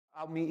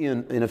I'll meet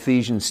you in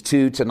Ephesians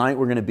 2. Tonight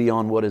we're going to be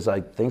on what is,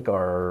 I think,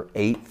 our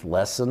 8th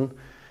lesson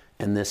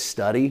in this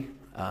study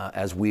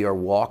as we are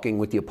walking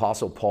with the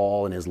Apostle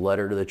Paul in his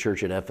letter to the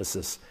church at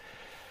Ephesus.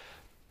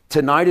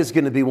 Tonight is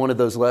going to be one of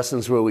those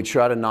lessons where we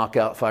try to knock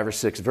out 5 or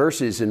 6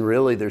 verses, and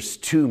really there's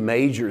 2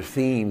 major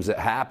themes that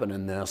happen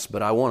in this,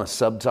 but I want to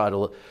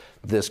subtitle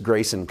this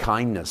Grace and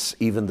Kindness,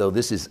 even though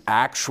this is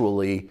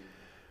actually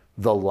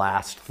the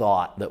last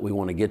thought that we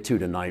want to get to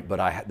tonight,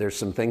 but there's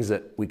some things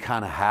that we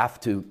kind of have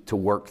to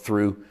work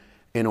through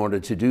in order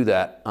to do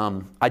that.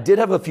 I did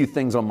have a few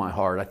things on my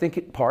heart. I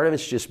think part of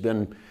it's just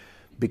been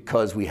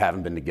because we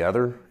haven't been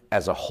together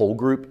as a whole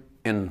group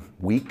in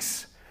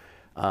weeks,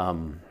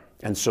 and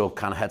so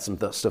kind of had some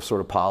stuff sort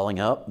of piling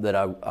up that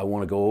I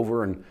want to go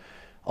over. And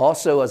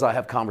also as I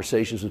have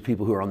conversations with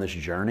people who are on this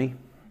journey,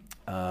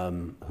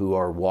 who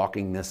are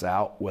walking this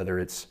out, whether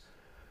it's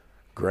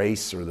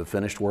grace or the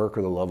finished work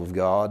or the love of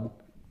God,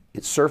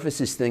 it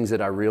surfaces things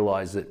that I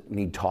realize that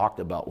need talked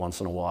about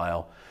once in a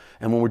while.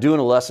 And when we're doing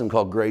a lesson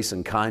called Grace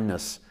and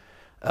Kindness,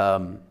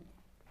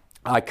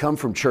 I come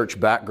from church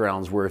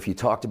backgrounds where if you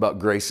talked about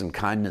grace and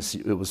kindness,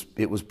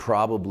 it was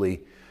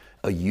probably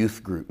a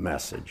youth group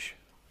message.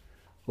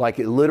 Like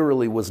it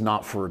literally was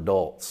not for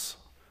adults.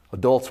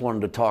 Adults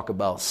wanted to talk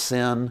about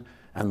sin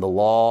and the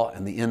law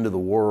and the end of the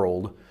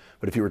world.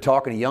 But if you were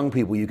talking to young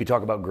people, you could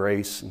talk about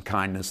grace and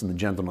kindness and the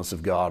gentleness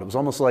of God. It was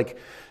almost like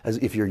as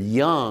if you're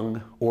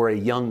young or a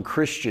young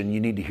Christian,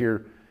 you need to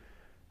hear,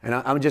 and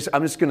I'm just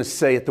going to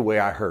say it the way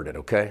I heard it,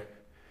 okay?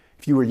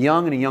 If you were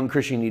young and a young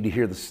Christian, you need to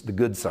hear the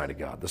good side of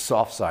God, the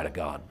soft side of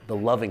God, the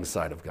loving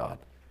side of God.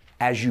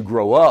 As you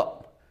grow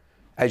up,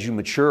 as you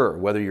mature,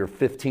 whether you're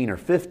 15 or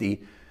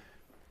 50,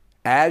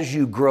 as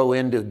you grow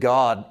into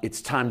God,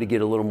 it's time to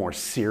get a little more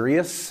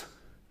serious.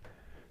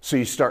 So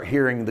you start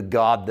hearing the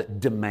God that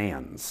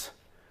demands.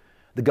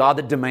 The God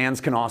that demands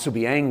can also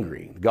be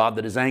angry. The God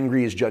that is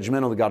angry is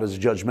judgmental. The God that is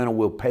judgmental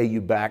will pay you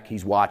back.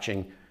 He's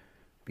watching.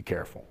 Be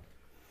careful.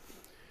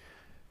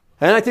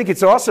 And I think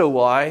it's also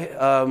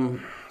why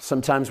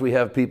sometimes we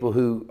have people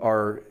who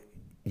are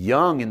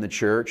young in the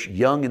church,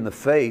 young in the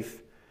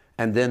faith,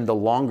 and then the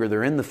longer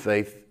they're in the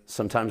faith,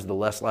 sometimes the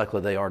less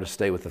likely they are to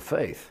stay with the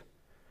faith.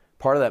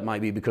 Part of that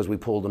might be because we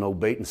pulled an old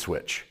bait and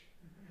switch.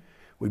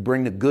 We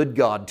bring the good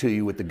God to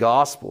you with the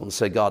gospel and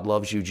say, God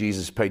loves you,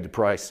 Jesus paid the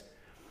price.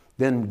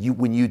 Then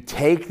when you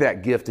take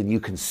that gift and you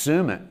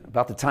consume it,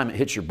 about the time it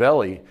hits your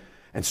belly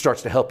and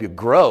starts to help you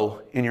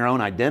grow in your own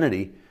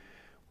identity,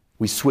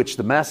 we switch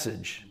the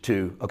message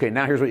to, okay,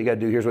 now here's what you got to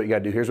do, here's what you got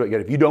to do, here's what you got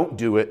to do. If you don't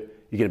do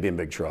it, you're going to be in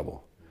big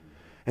trouble.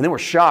 And then we're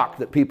shocked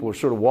that people are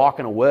sort of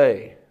walking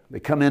away. They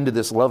come into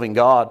this loving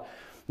God,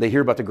 they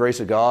hear about the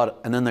grace of God,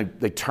 and then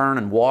they turn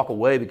and walk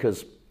away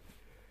because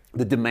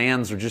the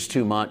demands are just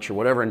too much or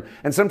whatever.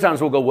 And sometimes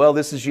we'll go, well,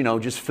 this is,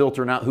 just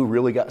filtering out who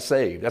really got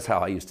saved. That's how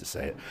I used to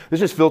say it. This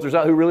just filters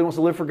out who really wants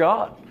to live for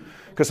God.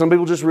 Because some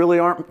people just really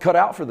aren't cut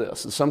out for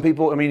this. And some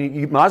people,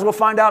 you might as well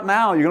find out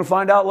now. You're going to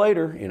find out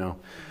later,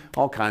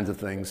 all kinds of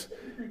things.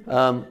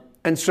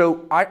 And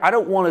so I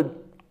don't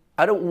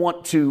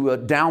want to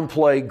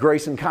downplay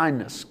grace and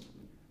kindness.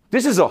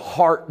 This is a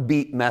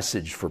heartbeat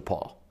message for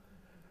Paul.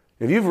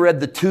 If you've read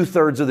the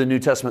 2/3 of the New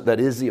Testament that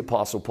is the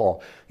Apostle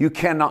Paul, you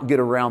cannot get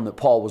around that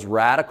Paul was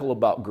radical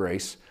about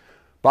grace.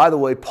 By the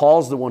way,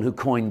 Paul's the one who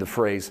coined the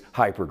phrase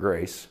hyper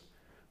grace,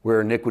 where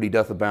iniquity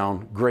doth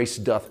abound, grace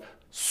doth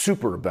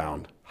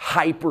superabound,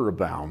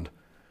 hyperabound.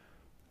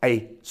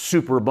 A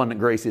superabundant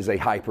grace is a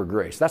hyper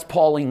grace. That's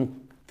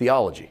Pauline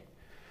theology.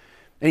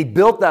 And he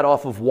built that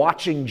off of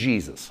watching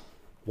Jesus,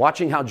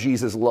 watching how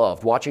Jesus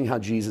loved, watching how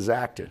Jesus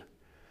acted.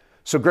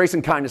 So grace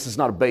and kindness is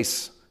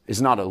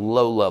not a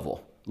low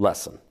level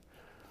lesson.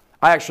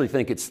 I actually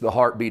think it's the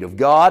heartbeat of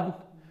God,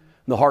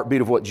 the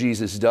heartbeat of what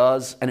Jesus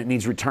does, and it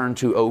needs returned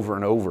to over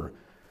and over.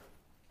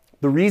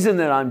 The reason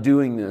that I'm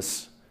doing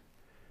this,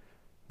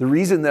 the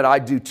reason that I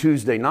do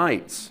Tuesday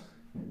nights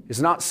is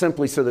not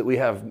simply so that we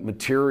have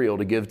material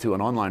to give to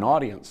an online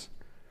audience.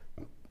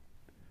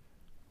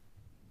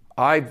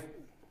 I've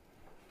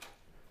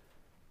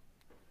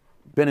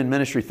been in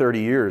ministry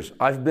 30 years.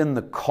 I've been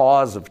the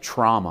cause of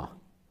trauma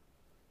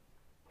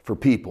for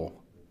people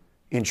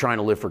in trying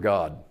to live for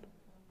God.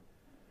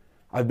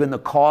 I've been the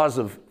cause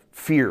of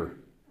fear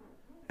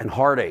and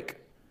heartache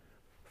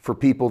for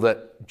people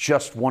that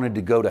just wanted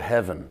to go to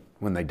heaven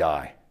when they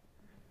die.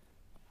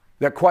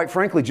 That quite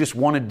frankly just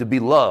wanted to be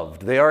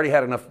loved. They already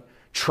had enough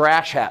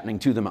trash happening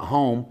to them at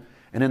home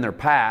and in their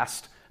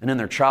past and in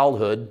their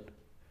childhood.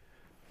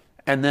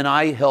 And then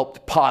I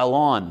helped pile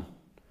on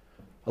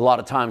a lot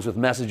of times with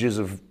messages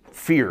of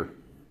fear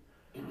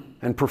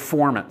and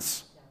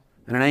performance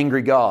and an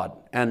angry God.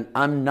 And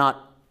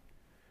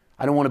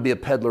I don't want to be a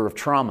peddler of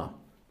trauma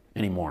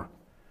anymore.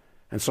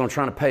 And so I'm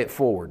trying to pay it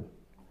forward.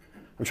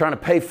 I'm trying to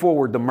pay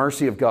forward the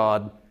mercy of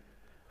God.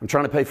 I'm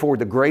trying to pay forward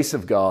the grace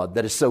of God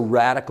that has so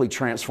radically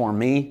transformed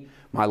me,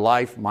 my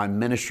life, my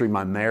ministry,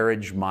 my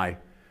marriage, my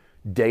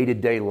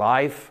day-to-day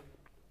life,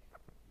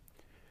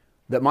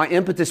 that my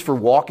impetus for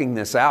walking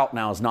this out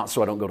now is not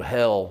so I don't go to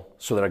hell,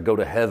 so that I go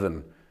to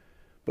heaven,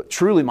 But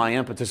truly my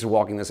impetus of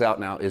walking this out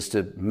now is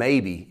to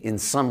maybe, in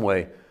some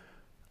way,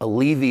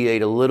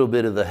 alleviate a little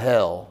bit of the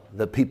hell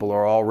that people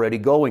are already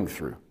going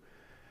through.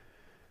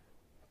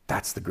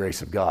 That's the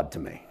grace of God to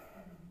me.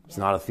 It's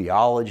not a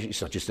theology.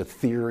 It's not just a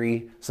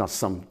theory. It's not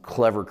some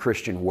clever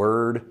Christian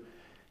word.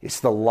 It's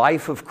the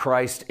life of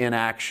Christ in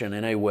action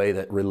in a way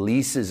that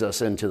releases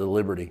us into the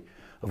liberty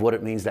of what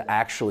it means to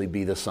actually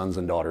be the sons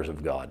and daughters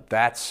of God.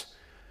 That's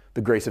the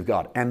grace of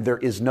God. And there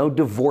is no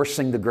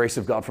divorcing the grace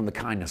of God from the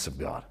kindness of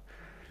God.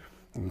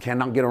 You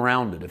cannot get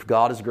around it. If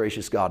God is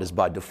gracious, God is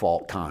by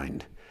default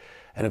kind.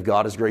 And if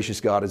God is gracious,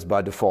 God is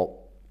by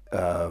default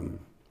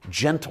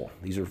gentle.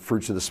 These are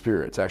fruits of the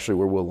Spirit. It's actually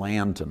where we'll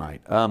land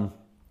tonight.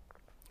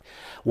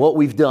 What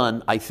we've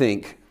done, I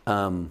think,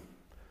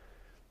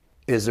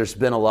 is there's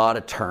been a lot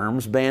of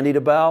terms bandied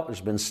about.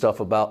 There's been stuff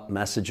about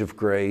message of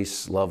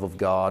grace, love of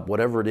God,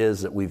 whatever it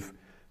is that we've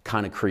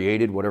kind of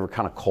created, whatever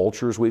kind of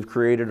cultures we've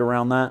created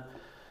around that.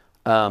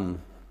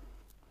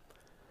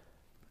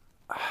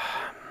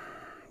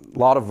 A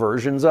lot of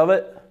versions of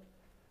it.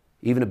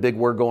 Even a big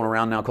word going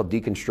around now called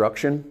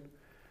deconstruction.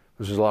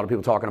 There's a lot of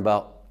people talking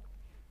about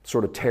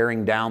sort of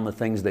tearing down the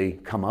things they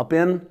come up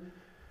in.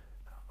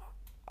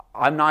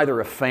 I'm neither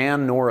a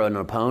fan nor an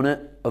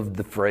opponent of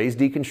the phrase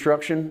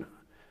deconstruction.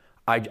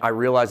 I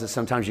realize that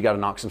sometimes you got to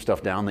knock some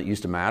stuff down that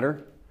used to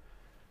matter,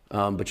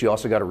 but you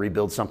also got to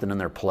rebuild something in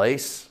their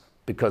place,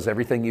 because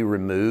everything you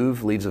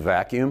remove leaves a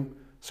vacuum.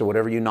 So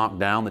whatever you knock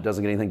down that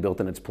doesn't get anything built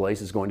in its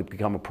place is going to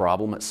become a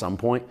problem at some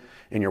point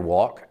in your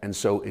walk. And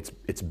so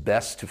it's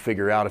best to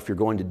figure out, if you're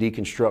going to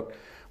deconstruct,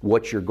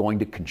 what you're going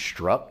to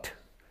construct.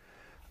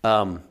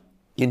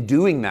 In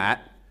doing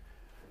that,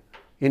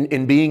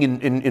 in being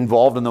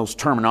involved in those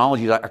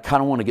terminologies, I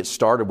kind of want to get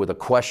started with a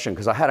question,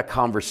 because I had a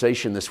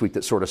conversation this week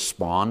that sort of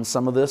spawned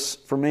some of this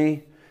for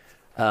me.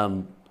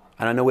 And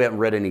I know we haven't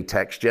read any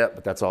text yet,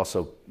 but that's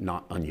also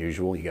not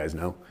unusual. You guys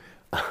know.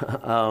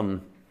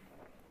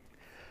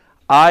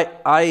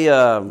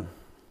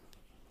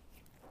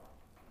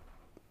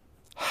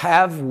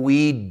 Have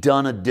we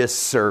done a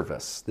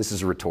disservice? This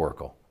is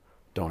rhetorical.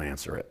 Don't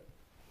answer it.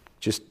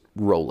 Just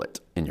roll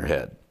it in your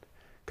head,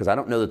 because I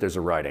don't know that there's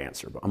a right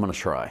answer, but I'm going to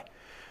try.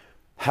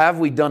 Have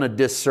we done a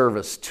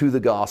disservice to the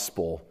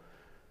gospel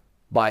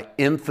by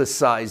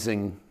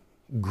emphasizing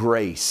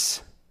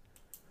grace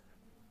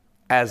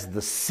as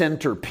the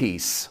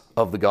centerpiece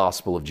of the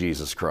gospel of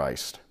Jesus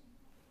Christ?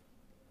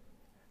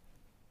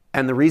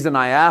 And the reason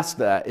I ask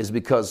that is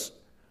because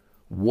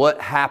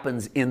what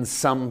happens in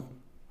some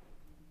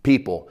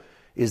people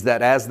is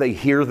that as they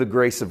hear the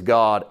grace of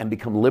God and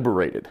become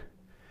liberated,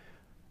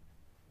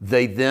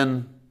 they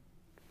then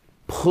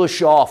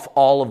push off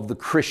all of the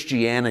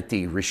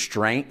Christianity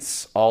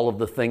restraints, all of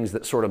the things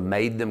that sort of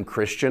made them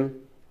Christian.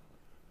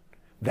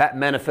 That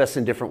manifests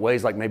in different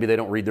ways, like maybe they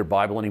don't read their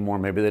Bible anymore,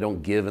 maybe they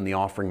don't give in the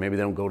offering, maybe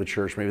they don't go to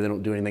church, maybe they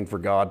don't do anything for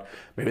God,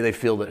 maybe they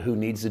feel that who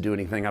needs to do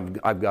anything,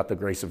 I've got the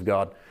grace of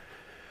God.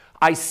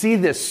 I see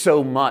this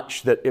so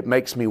much that it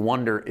makes me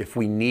wonder if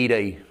we need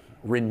a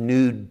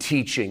renewed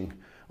teaching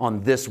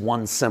on this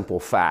one simple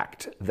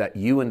fact, that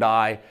you and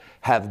I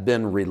have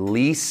been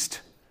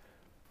released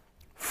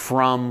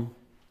from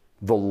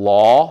the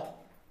law,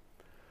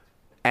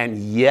 and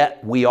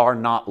yet we are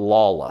not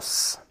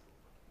lawless.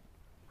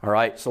 All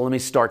right, so let me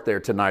start there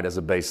tonight as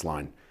a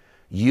baseline.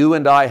 You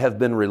and I have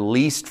been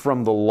released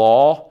from the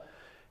law,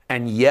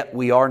 and yet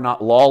we are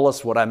not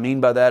lawless. What I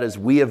mean by that is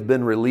we have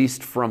been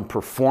released from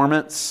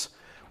performance.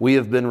 We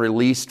have been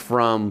released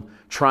from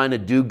trying to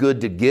do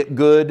good to get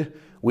good.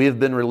 We have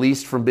been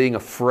released from being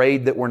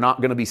afraid that we're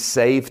not going to be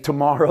saved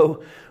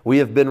tomorrow. We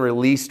have been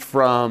released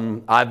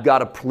from, I've got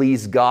to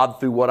please God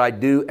through what I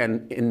do.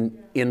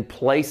 And in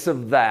place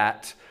of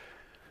that,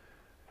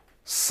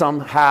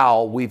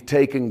 somehow we've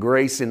taken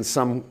grace in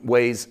some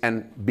ways,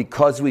 and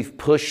because we've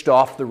pushed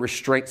off the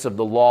restraints of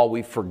the law,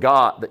 we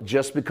forgot that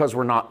just because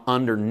we're not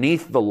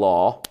underneath the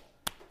law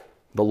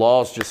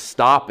is just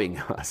stopping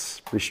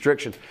us,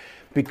 restrictions.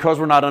 Because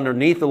we're not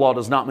underneath the law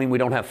does not mean we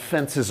don't have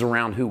fences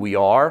around who we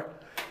are.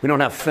 We don't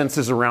have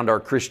fences around our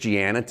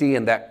Christianity,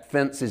 and that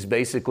fence is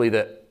basically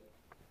that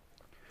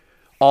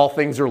all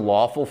things are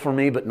lawful for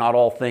me, but not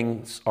all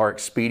things are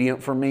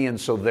expedient for me. And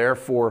so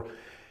therefore,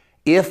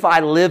 if I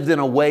lived in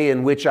a way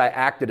in which I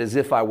acted as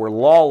if I were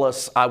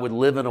lawless, I would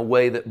live in a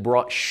way that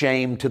brought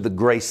shame to the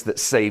grace that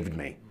saved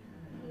me.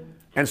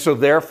 And so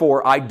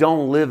therefore, I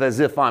don't live as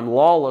if I'm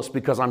lawless,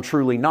 because I'm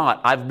truly not.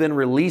 I've been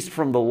released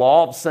from the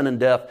law of sin and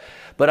death,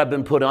 but I've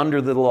been put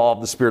under the law of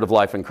the Spirit of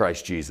life in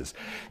Christ Jesus.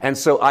 And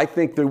so I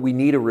think that we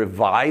need a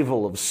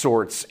revival of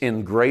sorts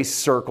in grace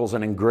circles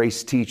and in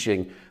grace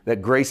teaching,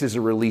 that grace is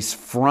a release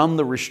from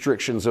the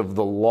restrictions of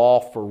the law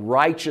for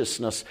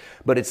righteousness,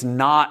 but it's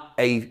not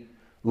a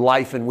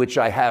life in which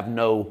I have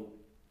no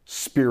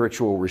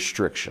spiritual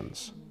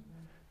restrictions.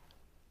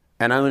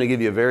 And I'm going to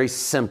give you a very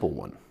simple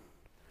one.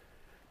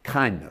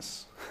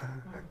 Kindness.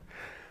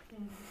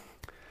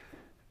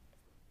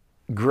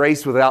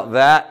 Grace without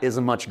that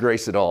isn't much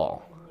grace at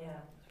all.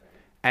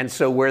 And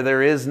so where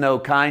there is no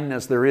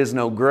kindness, there is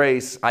no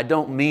grace. I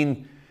don't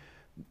mean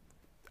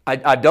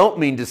I don't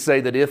mean to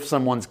say that if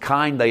someone's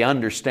kind, they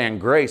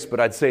understand grace, but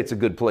I'd say it's a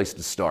good place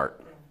to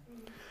start.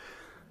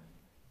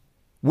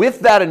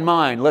 With that in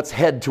mind, let's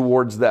head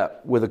towards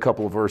that with a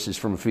couple of verses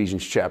from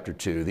Ephesians chapter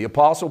 2. The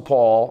Apostle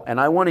Paul, and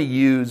I want to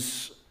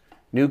use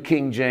New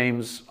King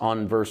James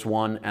on verse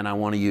 1, and I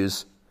want to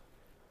use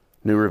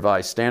New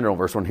Revised Standard on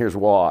verse 1. Here's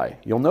why.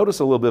 You'll notice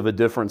a little bit of a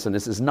difference, and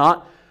this is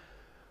not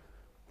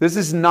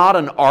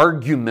an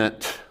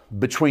argument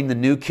between the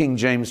New King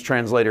James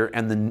translator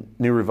and the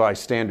New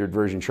Revised Standard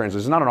Version translator.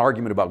 It's not an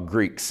argument about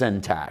Greek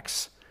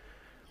syntax.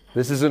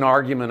 This is an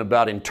argument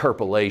about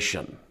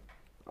interpolation.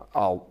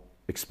 I'll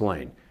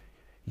explain.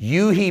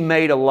 You he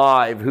made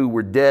alive who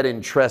were dead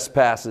in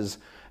trespasses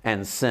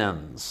and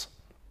sins.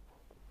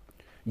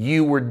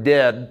 You were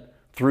dead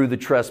through the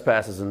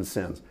trespasses and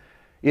sins.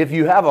 If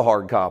you have a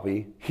hard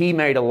copy, he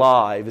made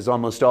alive is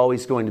almost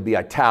always going to be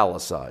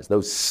italicized,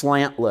 those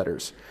slant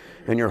letters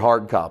in your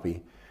hard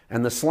copy.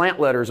 And the slant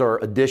letters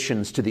are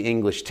additions to the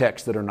English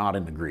text that are not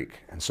in the Greek.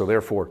 And so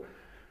therefore,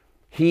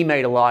 he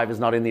made alive is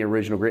not in the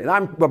original Greek. And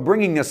I'm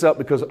bringing this up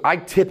because I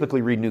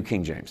typically read New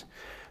King James.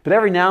 But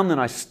every now and then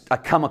I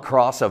come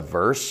across a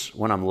verse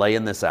when I'm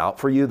laying this out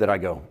for you that I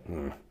go,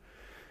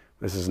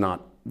 this is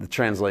not, the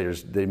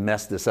translators, they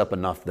messed this up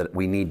enough that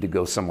we need to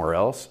go somewhere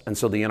else. And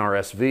so the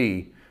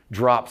NRSV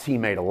drops he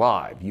made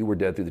alive. You were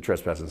dead through the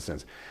trespasses and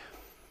sins.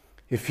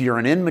 If you're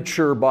an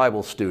immature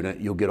Bible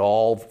student, you'll get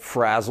all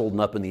frazzled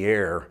and up in the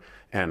air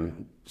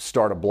and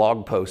start a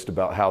blog post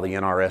about how the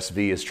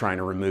NRSV is trying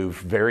to remove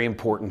very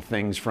important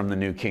things from the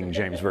New King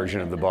James Version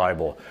of the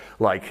Bible,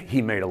 like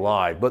he made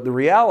alive. But the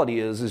reality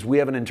is we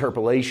have an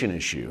interpolation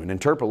issue. An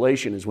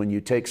interpolation is when you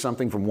take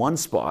something from one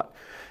spot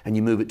and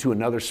you move it to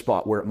another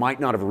spot where it might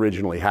not have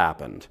originally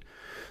happened.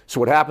 So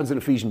what happens in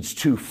Ephesians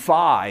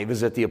 2:5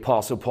 is that the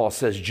Apostle Paul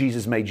says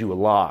Jesus made you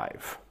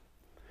alive.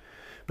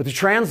 But the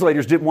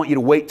translators didn't want you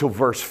to wait till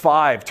verse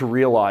 5 to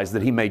realize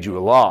that he made you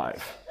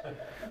alive.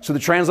 So the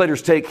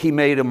translators take he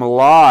made him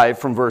alive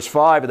from verse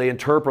 5 and they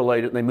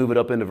interpolate it and they move it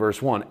up into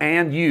verse 1.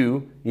 And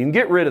you can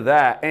get rid of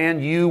that,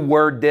 and you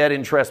were dead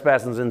in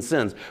trespasses and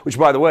sins, which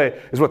by the way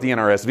is what the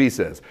NRSV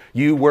says.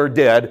 You were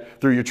dead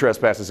through your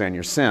trespasses and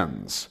your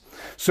sins.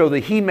 So the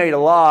he made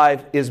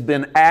alive has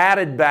been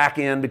added back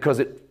in because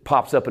it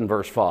pops up in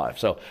verse 5.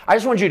 So I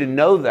just want you to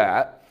know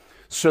that,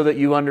 so that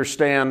you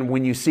understand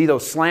when you see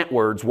those slant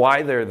words,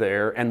 why they're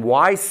there, and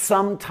why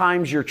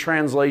sometimes your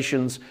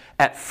translations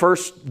at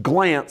first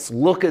glance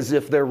look as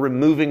if they're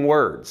removing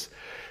words.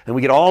 And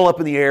we get all up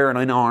in the air and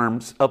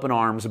up in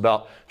arms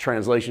about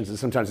translations, and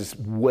sometimes it's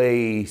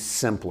way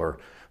simpler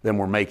than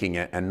we're making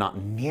it, and not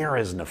near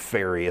as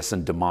nefarious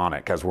and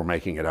demonic as we're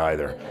making it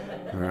either.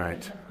 All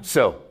right.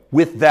 So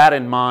with that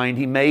in mind,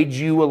 he made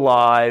you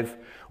alive,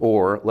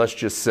 or let's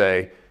just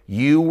say,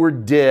 you were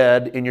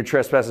dead in your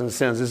trespasses and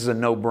sins. This is a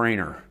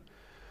no-brainer.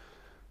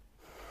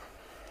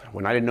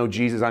 When I didn't know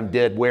Jesus, I'm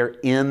dead. Where?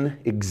 In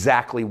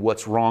exactly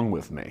what's wrong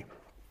with me.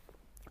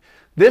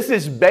 This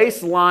is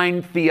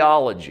baseline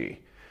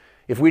theology.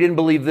 If we didn't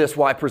believe this,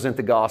 why present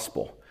the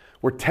gospel?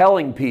 We're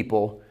telling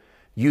people,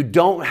 you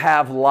don't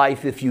have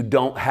life if you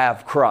don't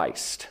have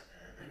Christ.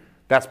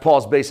 That's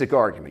Paul's basic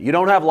argument. You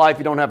don't have life,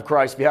 you don't have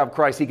Christ. If you have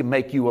Christ, he can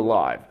make you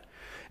alive.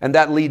 And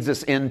that leads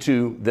us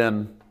into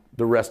then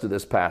the rest of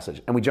this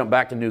passage. And we jump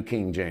back to New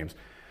King James.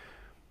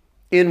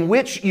 In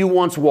which you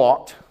once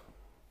walked,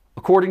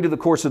 according to the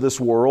course of this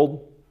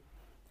world,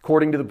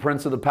 according to the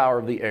prince of the power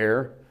of the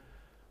air,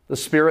 the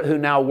spirit who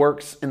now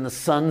works in the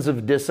sons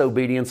of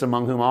disobedience,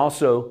 among whom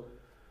also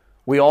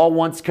we all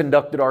once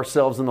conducted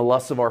ourselves in the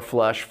lusts of our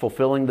flesh,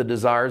 fulfilling the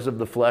desires of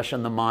the flesh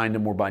and the mind,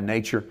 and were by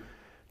nature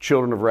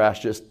children of wrath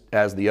just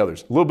as the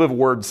others. A little bit of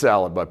word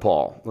salad by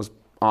Paul,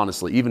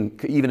 honestly, even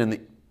in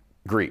the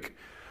Greek.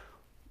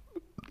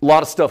 A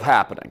lot of stuff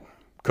happening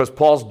because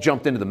Paul's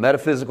jumped into the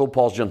metaphysical,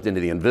 Paul's jumped into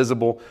the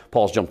invisible,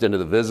 Paul's jumped into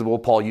the visible.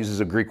 Paul uses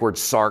a Greek word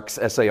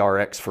sarx,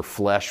 S-A-R-X, for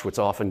flesh, which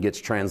often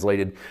gets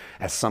translated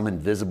as some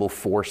invisible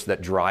force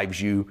that drives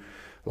you,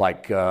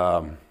 like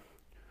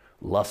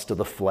lust of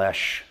the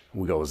flesh.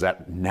 We go, is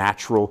that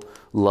natural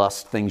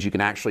lust, things you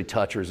can actually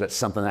touch, or is that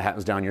something that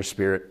happens down your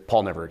spirit?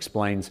 Paul never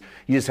explains.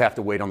 You just have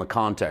to wait on the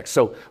context.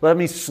 So let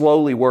me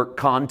slowly work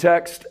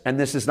context, and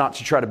this is not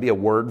to try to be a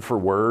word for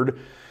word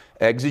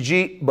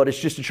exegete, but it's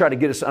just to try to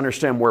get us to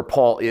understand where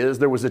Paul is.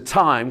 There was a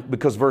time,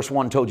 because verse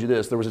 1 told you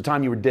this, there was a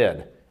time you were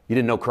dead. You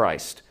didn't know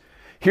Christ.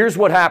 Here's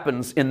what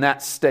happens in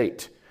that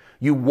state.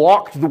 You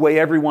walked the way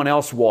everyone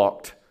else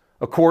walked,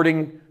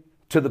 according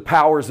to the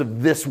powers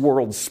of this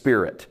world's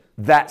spirit.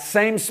 That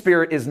same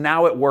spirit is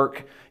now at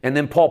work, and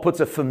then Paul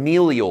puts a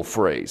familial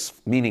phrase,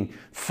 meaning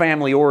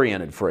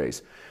family-oriented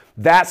phrase.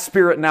 That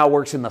spirit now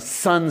works in the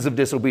sons of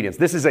disobedience.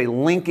 This is a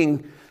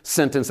linking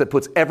sentence that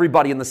puts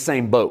everybody in the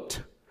same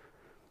boat.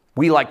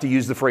 We like to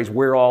use the phrase,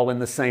 we're all in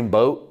the same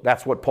boat.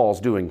 That's what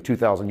Paul's doing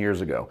 2,000 years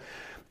ago.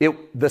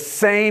 The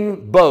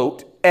same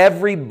boat,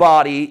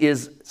 everybody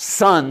is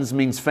sons,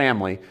 means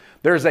family.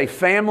 There's a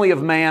family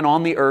of man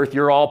on the earth.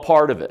 You're all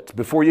part of it.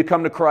 Before you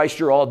come to Christ,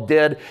 you're all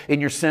dead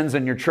in your sins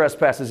and your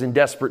trespasses, in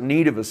desperate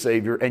need of a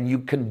Savior, and you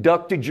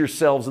conducted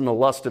yourselves in the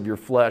lust of your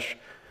flesh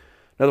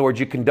In other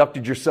words, you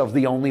conducted yourselves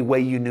the only way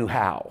you knew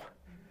how.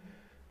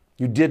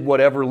 You did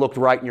whatever looked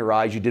right in your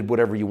eyes. You did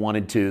whatever you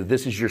wanted to.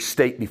 This is your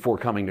state before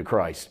coming to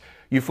Christ.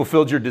 You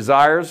fulfilled your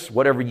desires,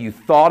 whatever you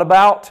thought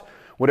about,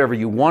 whatever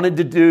you wanted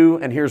to do,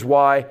 and here's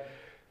why.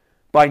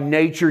 By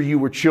nature, you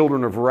were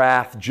children of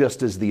wrath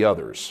just as the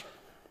others.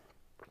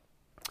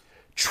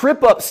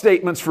 Trip-up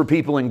statements for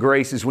people in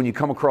grace is when you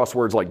come across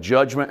words like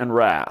judgment and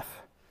wrath.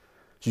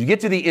 So you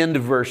get to the end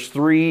of verse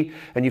 3,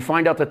 and you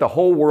find out that the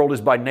whole world is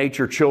by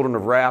nature children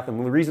of wrath.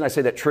 And the reason I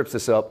say that trips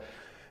us up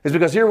is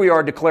because here we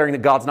are declaring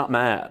that God's not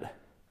mad.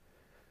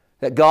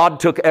 That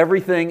God took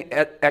everything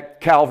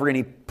at Calvary and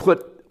He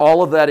put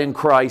all of that in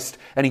Christ,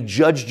 and He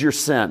judged your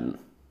sin.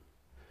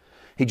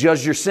 He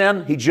judged your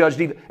sin, He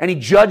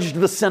judged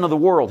the sin of the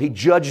world. He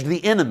judged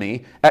the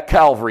enemy at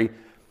Calvary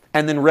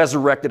and then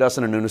resurrected us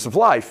in a newness of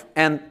life.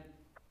 And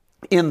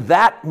in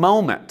that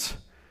moment,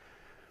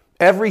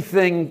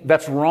 everything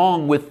that's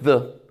wrong with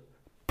the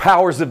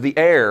powers of the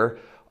air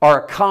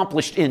are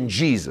accomplished in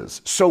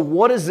Jesus. So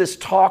what does this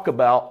talk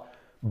about?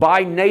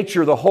 By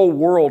nature, the whole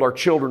world are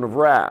children of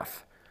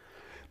wrath.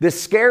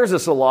 This scares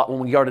us a lot when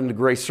we get into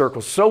grace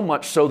circles, so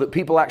much so that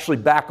people actually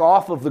back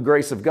off of the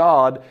grace of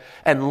God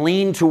and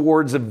lean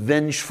towards a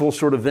vengeful,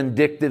 sort of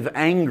vindictive,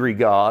 angry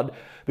God,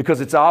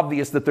 because it's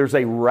obvious that there's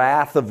a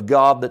wrath of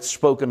God that's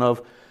spoken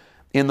of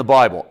in the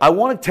Bible. I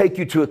want to take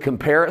you to a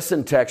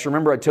comparison text.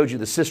 Remember, I told you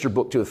the sister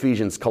book to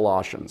Ephesians,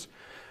 Colossians.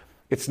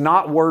 It's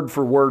not word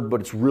for word,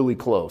 but it's really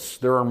close.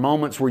 There are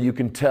moments where you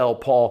can tell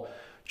Paul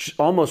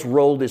almost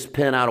rolled his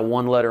pen out of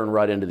one letter and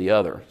right into the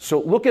other.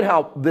 So look at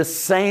how this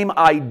same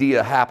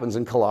idea happens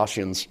in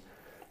Colossians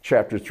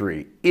chapter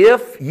 3.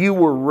 If you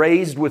were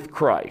raised with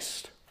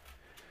Christ,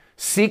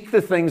 seek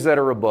the things that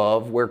are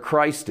above, where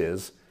Christ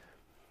is,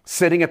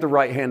 sitting at the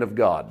right hand of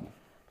God.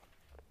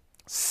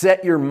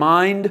 Set your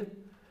mind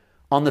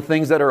on the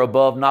things that are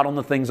above, not on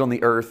the things on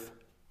the earth.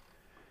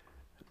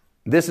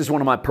 This is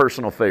one of my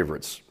personal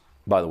favorites,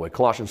 by the way,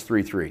 Colossians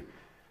 3:3.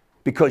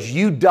 Because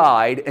you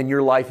died and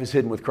your life is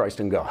hidden with Christ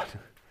in God.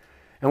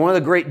 And one of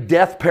the great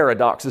death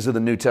paradoxes of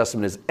the New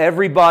Testament is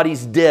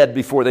everybody's dead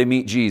before they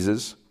meet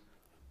Jesus.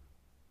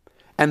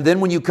 And then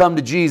when you come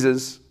to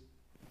Jesus,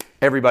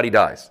 everybody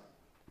dies.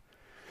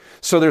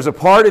 So there's a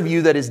part of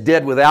you that is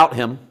dead without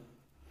Him,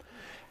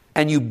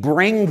 and you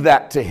bring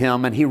that to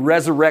Him, and He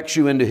resurrects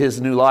you into His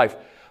new life.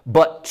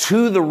 But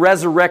to the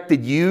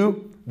resurrected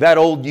you, that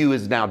old you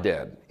is now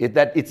dead.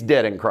 It's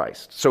dead in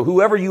Christ. So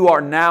whoever you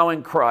are now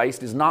in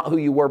Christ is not who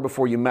you were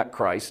before you met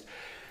Christ.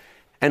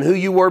 And who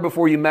you were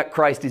before you met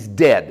Christ is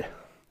dead.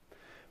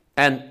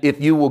 And if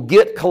you will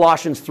get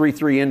Colossians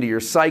 3:3 into your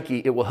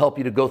psyche, it will help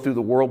you to go through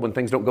the world when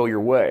things don't go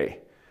your way.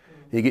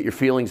 You get your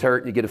feelings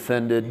hurt, you get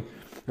offended,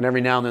 and every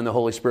now and then the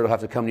Holy Spirit will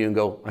have to come to you and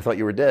go, I thought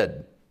you were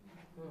dead.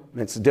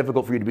 And it's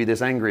difficult for you to be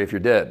this angry if you're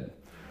dead.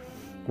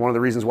 One of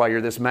the reasons why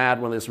you're this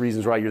mad, one of the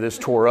reasons why you're this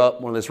tore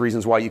up, one of the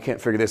reasons why you can't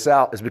figure this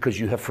out is because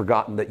you have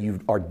forgotten that you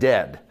are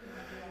dead.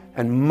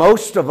 And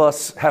most of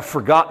us have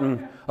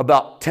forgotten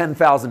about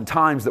 10,000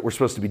 times that we're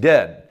supposed to be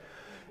dead.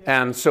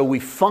 And so we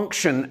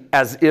function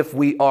as if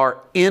we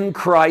are in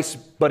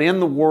Christ, but in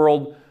the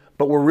world,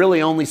 but we're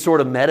really only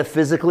sort of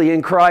metaphysically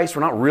in Christ.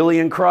 We're not really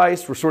in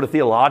Christ. We're sort of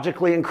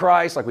theologically in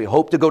Christ, like we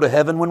hope to go to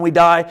heaven when we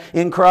die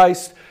in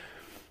Christ,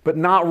 but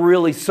not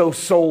really so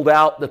sold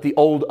out that the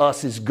old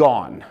us is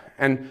gone.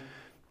 And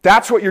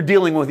that's what you're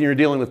dealing with when you're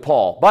dealing with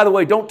Paul. By the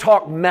way, don't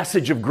talk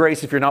message of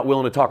grace if you're not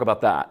willing to talk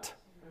about that.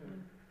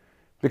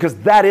 Because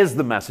that is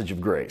the message of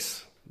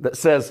grace. That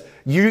says,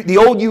 the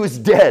old you is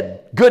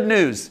dead. Good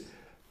news.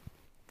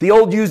 The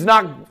old you's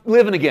not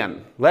living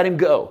again. Let him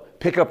go.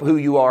 Pick up who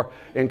you are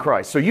in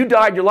Christ. So you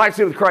died, your life's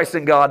with Christ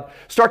in God.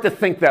 Start to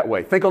think that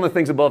way. Think on the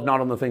things above,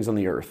 not on the things on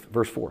the earth.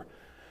 Verse 4.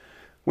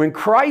 When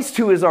Christ,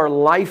 who is our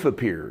life,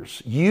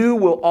 appears, you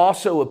will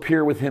also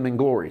appear with Him in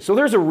glory. So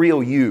there's a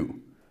real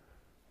you.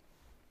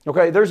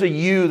 Okay, there's a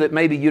you that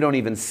maybe you don't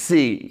even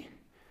see.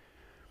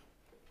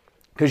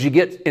 Because you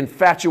get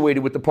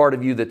infatuated with the part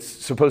of you that's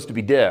supposed to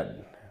be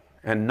dead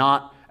and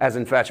not as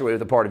infatuated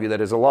with the part of you that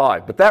is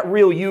alive. But that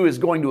real you is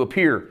going to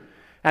appear.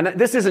 And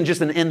this isn't just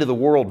an end of the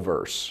world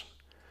verse.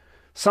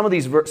 Some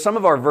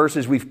of our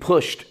verses we've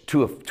pushed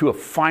to a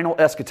final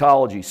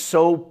eschatology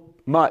so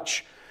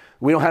much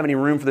we don't have any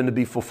room for them to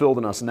be fulfilled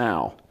in us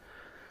now.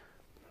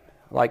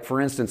 Like, for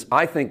instance,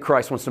 I think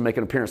Christ wants to make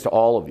an appearance to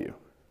all of you.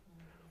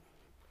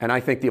 And I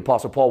think the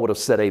Apostle Paul would have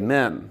said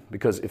amen,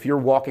 because if you're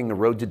walking the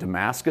road to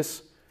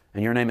Damascus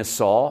and your name is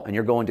Saul and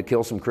you're going to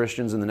kill some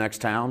Christians in the next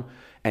town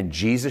and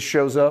Jesus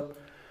shows up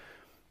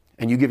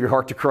and you give your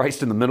heart to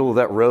Christ in the middle of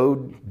that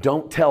road,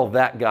 don't tell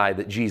that guy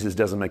that Jesus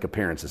doesn't make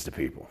appearances to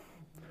people.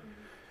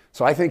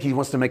 So I think He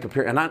wants to make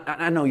appearance. And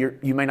I know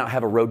you may not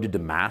have a road to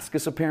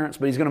Damascus appearance,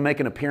 but He's going to make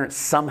an appearance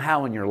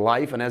somehow in your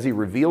life. And as He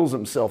reveals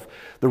Himself,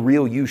 the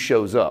real you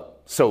shows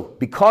up. So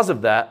because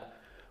of that,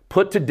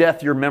 put to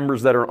death your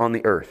members that are on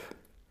the earth.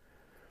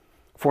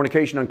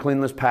 Fornication,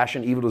 uncleanness,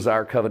 passion, evil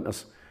desire,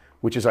 covetousness,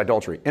 which is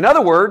idolatry. In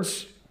other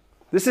words,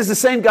 this is the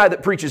same guy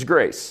that preaches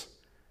grace.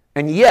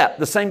 And yet,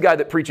 the same guy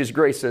that preaches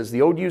grace says,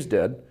 the old you's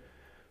dead,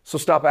 so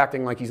stop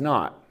acting like he's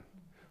not.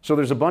 So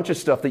there's a bunch of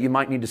stuff that you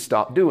might need to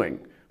stop doing.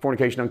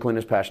 Fornication,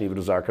 uncleanness, passion, evil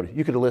desire.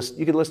 You could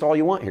list all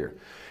you want here.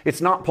 It's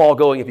not Paul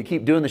going, if you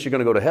keep doing this, you're going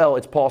to go to hell.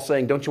 It's Paul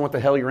saying, don't you want the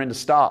hell you're in to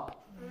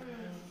stop?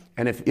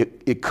 And if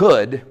it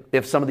could,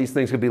 if some of these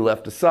things could be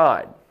left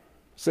aside.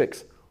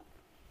 6.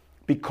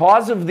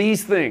 Because of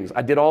these things,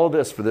 I did all of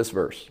this for this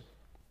verse.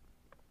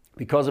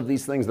 Because of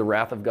these things, the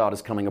wrath of God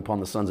is coming upon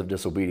the sons of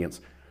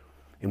disobedience,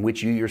 in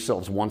which you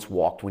yourselves once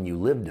walked when you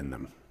lived in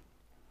them.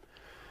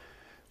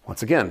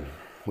 Once again,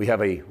 we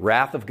have a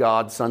wrath of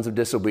God, sons of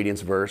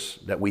disobedience verse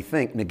that we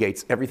think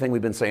negates everything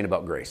we've been saying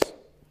about grace.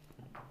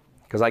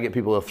 Because I get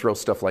people who'll throw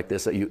stuff like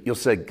this at you. You'll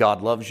say,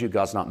 God loves you,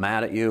 God's not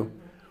mad at you.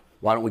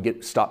 Why don't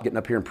we stop getting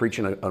up here and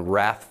preaching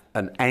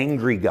an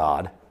angry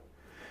God?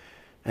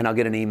 And I'll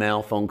get an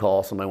email, phone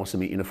call, somebody wants to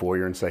meet you in the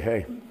foyer and say,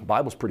 hey, the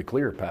Bible's pretty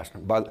clear, Pastor.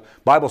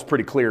 Bible's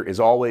pretty clear is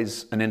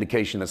always an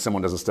indication that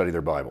someone doesn't study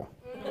their Bible.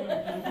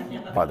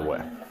 By the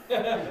way.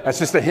 That's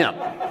just a hint.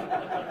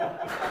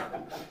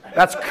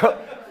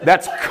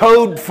 That's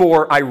code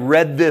for I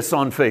read this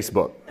on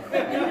Facebook.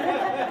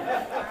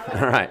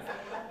 All right.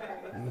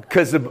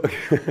 Because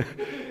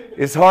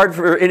it's hard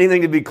for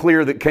anything to be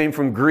clear that came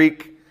from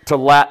Greek to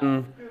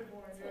Latin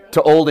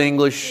to Old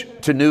English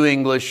to New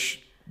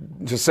English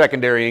to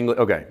secondary English.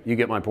 Okay, you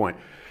get my point.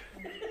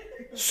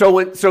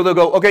 So they'll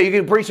go, okay, you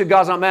can preach that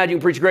God's not mad, you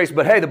can preach grace,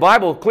 but hey, the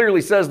Bible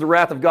clearly says the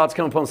wrath of God's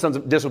coming upon the sons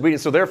of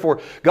disobedience, so therefore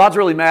God's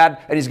really mad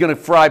and he's going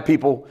to fry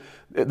people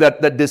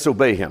that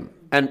disobey him.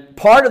 And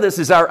part of this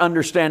is our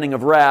understanding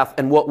of wrath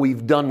and what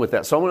we've done with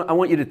that. So I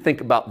want you to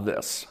think about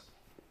this.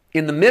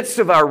 In the midst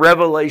of our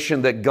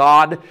revelation that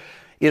God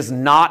is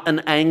not an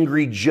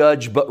angry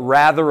judge, but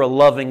rather a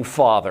loving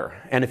father.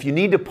 And if you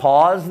need to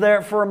pause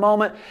there for a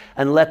moment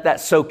and let that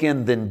soak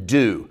in, then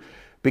do.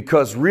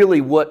 Because really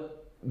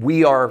what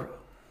we are,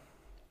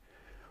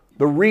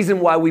 the reason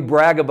why we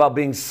brag about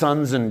being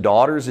sons and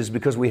daughters is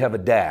because we have a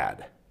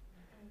dad.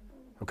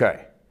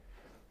 Okay.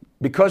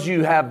 Because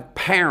you have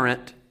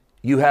parent,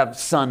 you have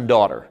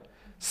son-daughter.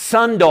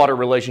 Son-daughter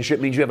relationship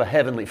means you have a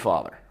heavenly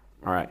father.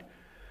 All right.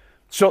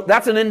 So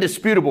that's an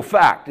indisputable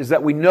fact, is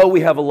that we know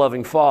we have a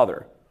loving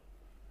father.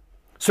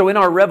 So in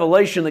our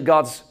revelation that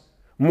God's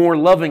more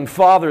loving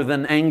father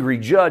than angry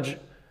judge,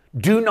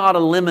 do not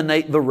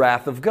eliminate the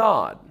wrath of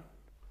God.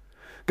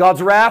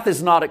 God's wrath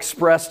is not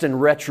expressed in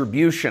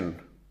retribution.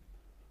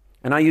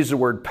 And I use the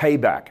word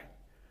payback.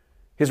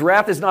 His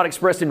wrath is not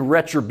expressed in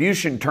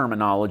retribution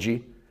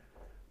terminology,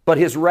 but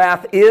his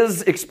wrath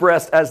is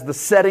expressed as the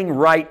setting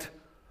right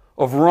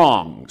of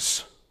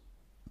wrongs.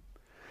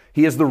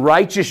 He is the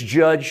righteous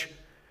judge,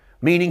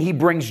 meaning he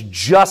brings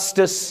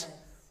justice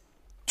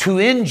to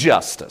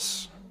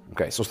injustice.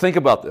 Okay, so think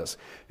about this.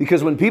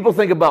 Because when people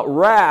think about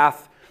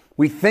wrath,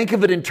 we think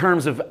of it in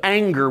terms of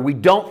anger. We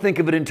don't think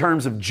of it in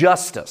terms of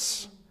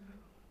justice.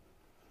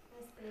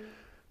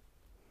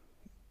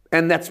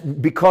 And that's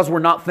because we're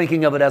not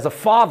thinking of it as a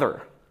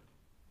father.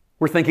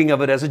 We're thinking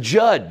of it as a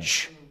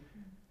judge.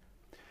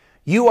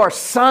 You are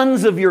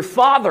sons of your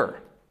father.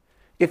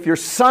 If you're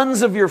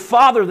sons of your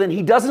father, then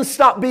he doesn't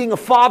stop being a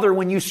father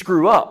when you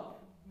screw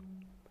up.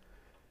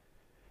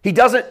 He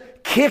doesn't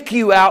kick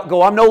you out,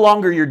 go, I'm no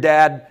longer your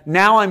dad,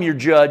 now I'm your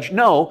judge.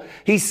 No,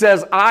 he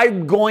says,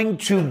 I'm going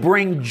to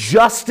bring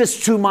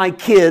justice to my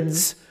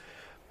kids.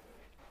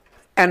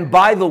 And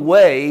by the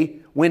way,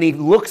 when he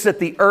looks at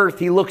the earth,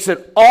 he looks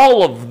at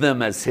all of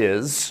them as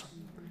his.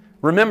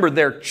 Remember,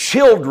 they're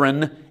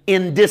children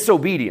in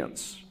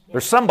disobedience.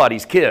 They're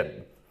somebody's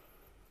kid.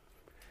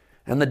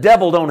 And the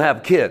devil don't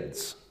have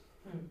kids.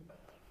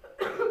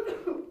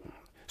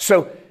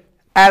 So,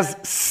 as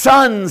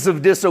sons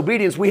of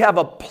disobedience, we have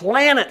a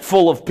planet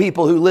full of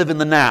people who live in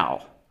the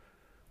now.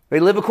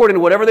 They live according to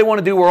whatever they want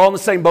to do. We're all in the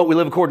same boat. We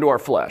live according to our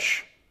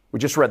flesh. We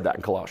just read that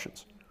in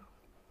Colossians.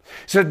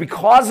 So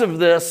because of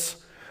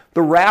this,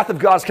 the wrath of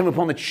God is coming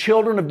upon the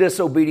children of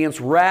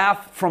disobedience.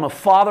 Wrath from a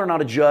father, not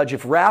a judge.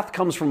 If wrath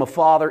comes from a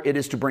father, it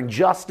is to bring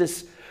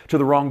justice to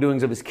the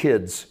wrongdoings of his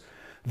kids.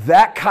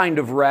 That kind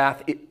of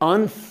wrath,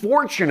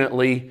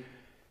 unfortunately,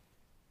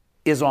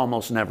 is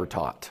almost never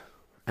taught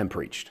and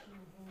preached.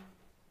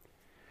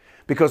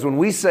 Because when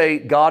we say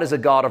God is a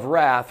God of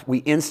wrath, we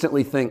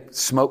instantly think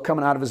smoke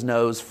coming out of his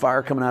nose,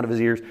 fire coming out of his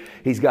ears.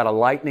 He's got a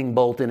lightning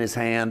bolt in his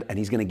hand, and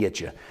he's going to get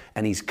you.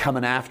 And he's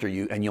coming after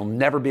you, and you'll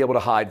never be able to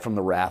hide from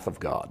the wrath of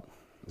God.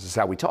 This is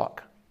how we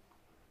talk.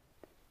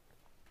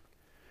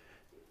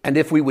 And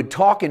if we would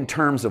talk in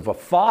terms of a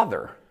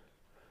father,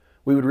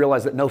 we would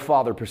realize that no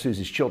father pursues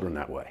his children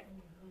that way.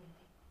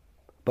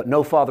 But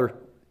no father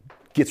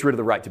gets rid of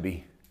the right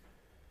to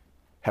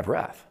have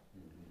wrath.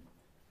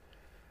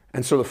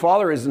 And so the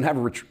father doesn't have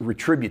a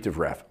retributive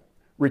wrath.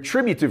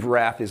 Retributive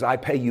wrath is I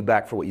pay you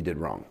back for what you did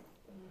wrong.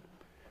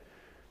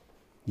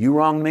 You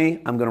wronged me,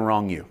 I'm going to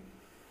wrong you.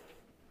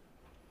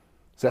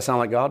 Does that sound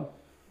like God?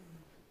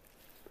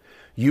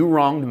 You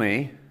wronged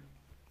me,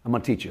 I'm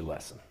going to teach you a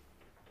lesson.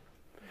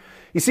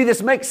 You see,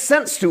 this makes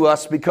sense to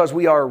us because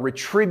we are a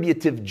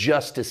retributive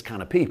justice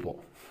kind of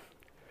people.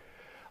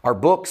 Our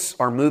books,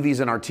 our movies,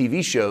 and our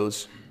TV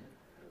shows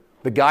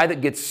The guy that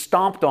gets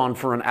stomped on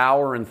for an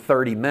hour and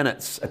 30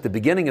 minutes at the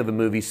beginning of the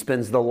movie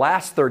spends the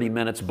last 30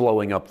 minutes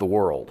blowing up the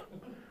world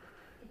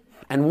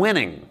and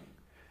winning.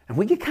 And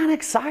we get kind of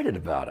excited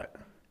about it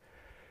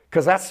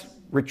because that's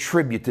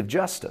retributive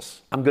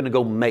justice. I'm going to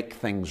go make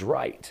things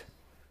right.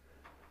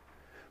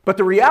 But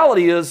the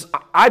reality is,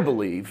 I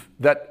believe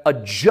that a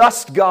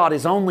just God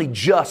is only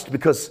just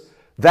because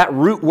that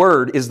root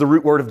word is the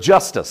root word of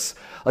justice.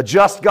 A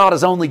just God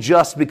is only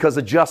just because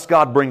a just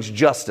God brings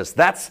justice.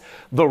 That's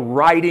the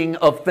righting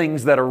of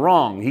things that are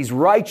wrong. He's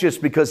righteous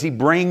because He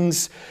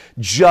brings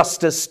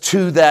justice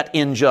to that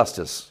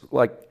injustice.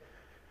 Like,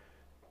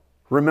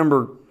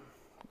 remember,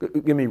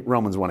 give me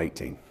Romans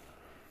 1:18.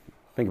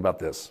 Think about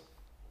this.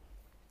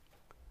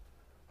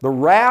 The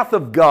wrath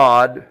of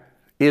God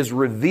is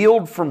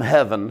revealed from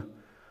heaven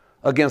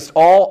against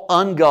all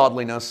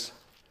ungodliness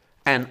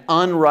and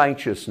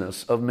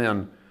unrighteousness of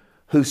men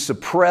who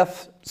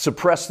suppress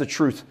the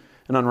truth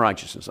and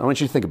unrighteousness. I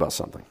want you to think about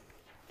something.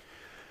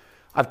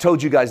 I've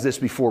told you guys this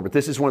before, but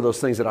this is one of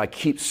those things that I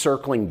keep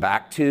circling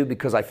back to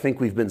because I think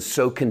we've been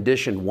so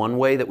conditioned one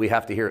way that we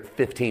have to hear it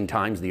 15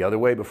 times the other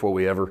way before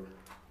we ever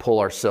pull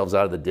ourselves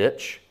out of the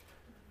ditch.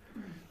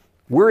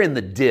 We're in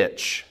the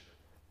ditch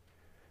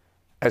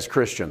as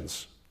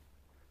Christians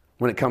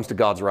when it comes to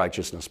God's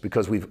righteousness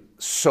because we've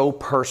so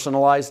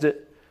personalized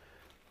it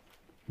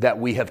that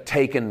we have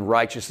taken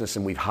righteousness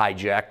and we've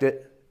hijacked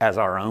it as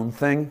our own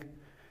thing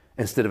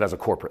instead of as a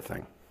corporate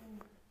thing.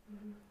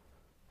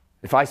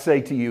 If I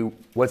say to you,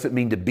 what's it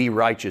mean to be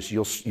righteous?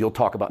 You'll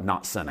talk about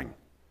not sinning.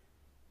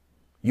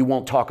 You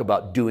won't talk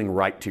about doing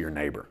right to your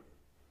neighbor.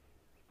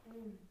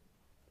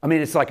 I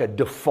mean, it's like a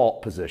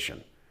default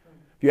position.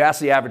 If you ask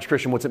the average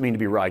Christian, what's it mean to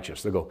be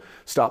righteous? They'll go,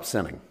 stop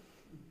sinning.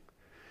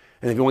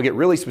 And if you want to get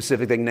really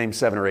specific, they can name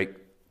 7 or 8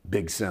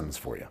 big sins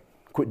for you.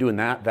 Quit doing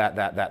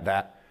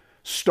that.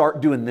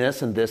 Start doing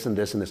this and this and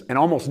this and this. And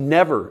almost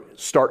never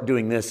start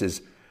doing this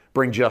is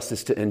bring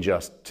justice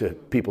to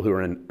people who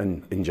are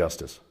in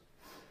injustice.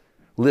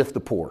 Lift the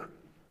poor.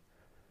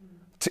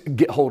 To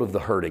get hold of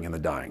the hurting and the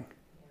dying.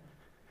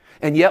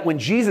 And yet when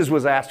Jesus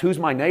was asked, who's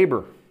my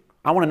neighbor?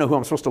 I want to know who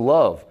I'm supposed to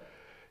love.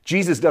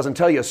 Jesus doesn't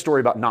tell you a story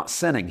about not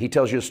sinning. He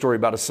tells you a story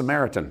about a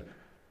Samaritan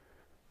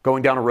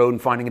going down a road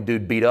and finding a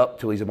dude beat up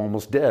till he's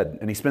almost dead.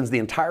 And he spends the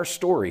entire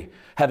story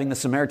having the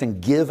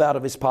Samaritan give out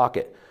of his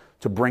pocket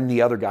to bring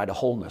the other guy to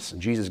wholeness.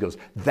 And Jesus goes,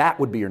 that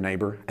would be your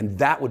neighbor, and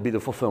that would be the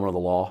fulfillment of the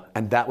law,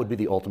 and that would be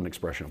the ultimate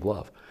expression of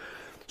love.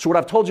 So what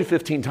I've told you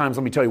 15 times,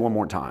 let me tell you one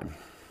more time.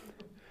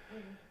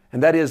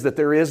 And that is that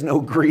there is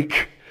no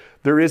Greek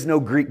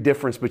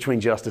difference between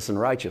justice and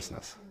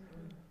righteousness.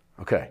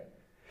 Okay.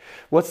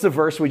 What's the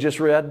verse we just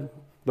read?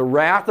 The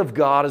wrath of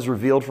God is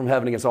revealed from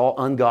heaven against all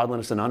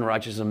ungodliness and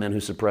unrighteousness of men who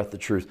suppress the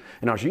truth.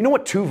 And you know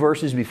what 2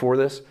 verses before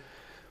this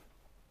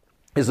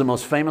is the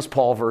most famous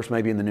Paul verse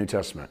maybe in the New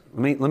Testament?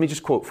 Let me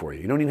just quote for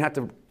you. You don't even have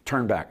to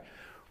turn back.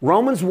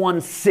 Romans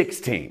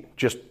 1:16,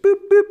 just boop,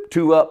 boop,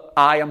 2 up.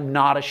 I am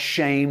not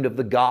ashamed of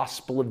the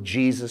gospel of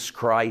Jesus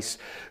Christ,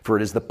 for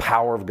it is the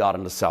power of God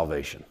unto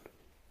salvation.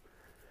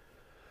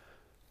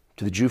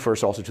 To the Jew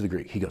first, also to the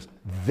Greek. He goes,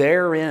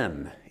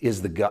 therein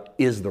is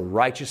the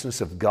righteousness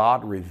of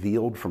God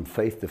revealed from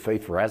faith to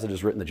faith, for as it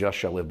is written, the just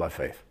shall live by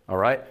faith. All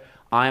right?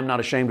 I am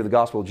not ashamed of the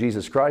gospel of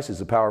Jesus Christ, it is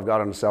the power of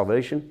God unto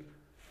salvation.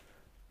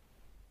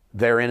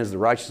 Therein is the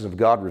righteousness of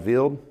God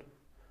revealed.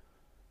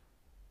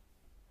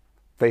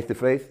 Faith to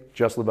faith,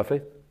 just live by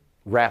faith.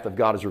 Wrath of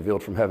God is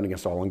revealed from heaven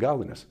against all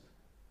ungodliness.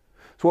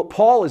 So what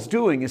Paul is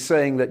doing is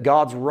saying that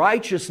God's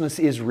righteousness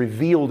is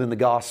revealed in the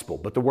gospel,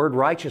 but the word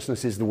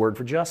righteousness is the word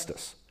for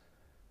justice.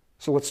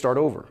 So let's start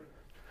over.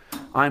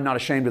 I am not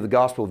ashamed of the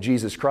gospel of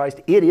Jesus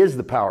Christ. It is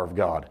the power of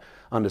God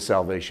unto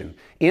salvation.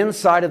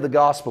 Inside of the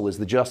gospel is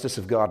the justice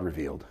of God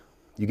revealed.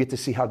 You get to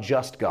see how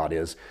just God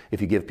is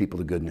if you give people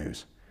the good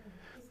news.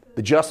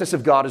 The justice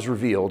of God is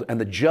revealed, and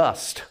the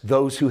just,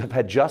 those who have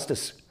had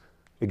justice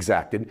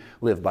exacted,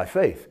 live by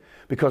faith.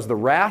 Because the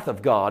wrath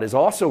of God is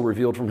also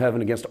revealed from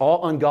heaven against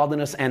all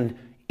ungodliness and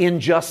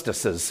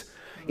injustices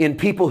in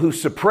people who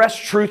suppress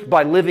truth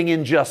by living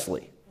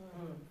unjustly.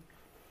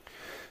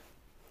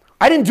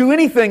 I didn't do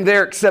anything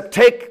there except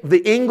take the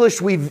English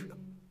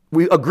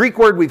a Greek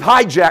word we've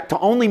hijacked to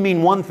only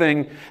mean one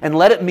thing and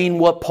let it mean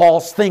what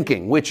Paul's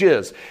thinking, which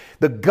is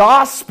the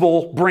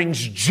gospel brings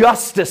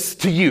justice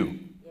to you.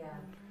 Yeah.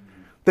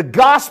 The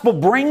gospel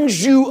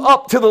brings you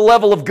up to the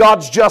level of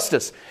God's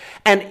justice.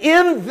 And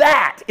in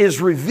that is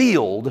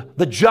revealed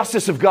the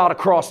justice of God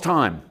across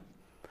time.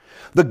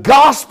 The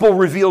gospel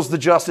reveals the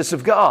justice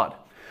of God.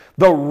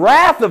 The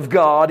wrath of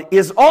God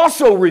is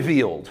also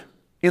revealed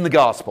in the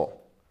gospel.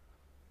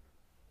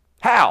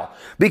 How?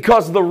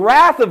 Because the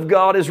wrath of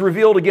God is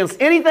revealed against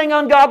anything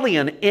ungodly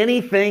and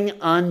anything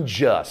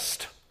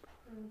unjust.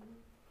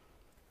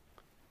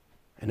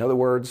 In other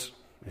words,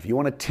 if you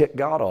want to tick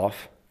God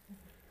off,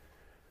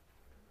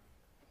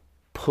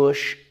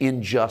 push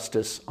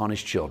injustice on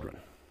His children.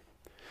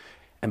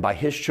 And by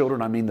His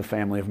children, I mean the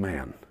family of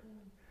man.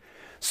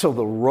 So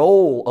the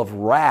role of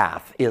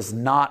wrath is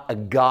not a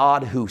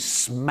God who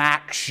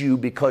smacks you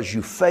because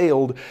you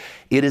failed.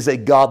 It is a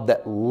God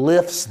that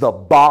lifts the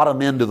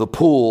bottom end of the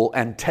pool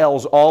and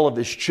tells all of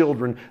his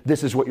children,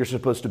 this is what you're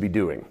supposed to be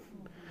doing.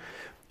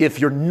 If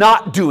you're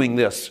not doing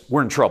this,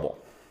 we're in trouble.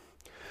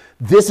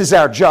 This is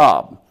our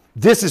job.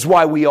 This is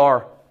why we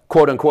are,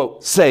 quote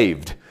unquote,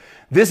 saved.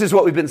 This is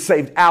what we've been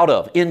saved out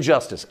of,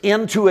 injustice,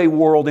 into a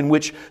world in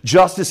which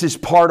justice is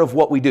part of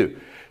what we do.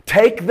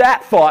 Take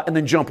that thought and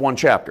then jump one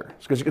chapter.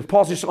 Because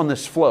Paul's just on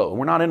this flow.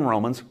 We're not in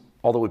Romans,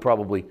 although it would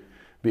probably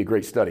be a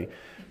great study.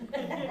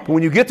 But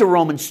when you get to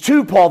Romans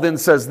 2, Paul then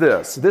says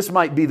this. This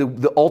might be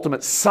the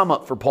ultimate sum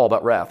up for Paul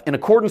about wrath. In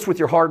accordance with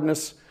your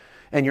hardness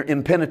and your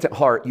impenitent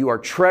heart, you are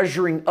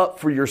treasuring up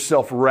for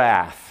yourself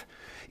wrath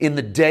in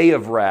the day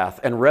of wrath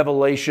and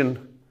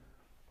revelation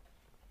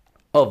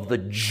of the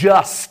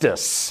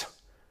justice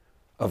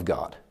of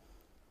God.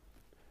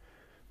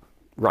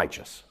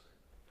 Righteous.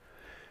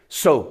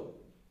 So,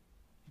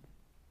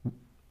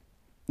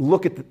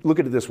 look at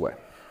it this way.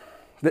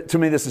 To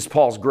me, this is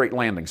Paul's great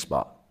landing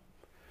spot.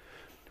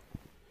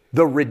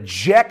 The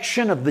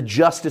rejection of the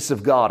justice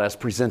of God as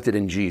presented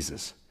in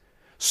Jesus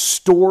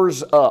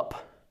stores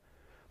up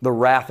the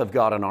wrath of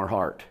God in our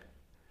heart.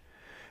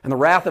 And the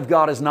wrath of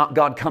God is not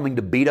God coming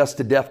to beat us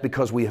to death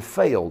because we have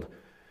failed,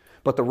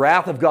 but the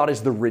wrath of God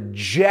is the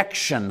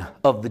rejection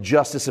of the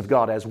justice of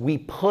God as we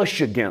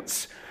push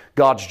against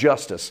God's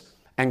justice.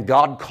 And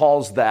God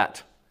calls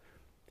that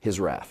his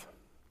wrath.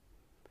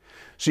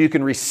 So you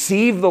can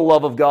receive the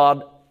love of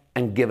God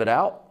and give it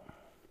out,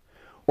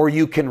 or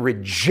you can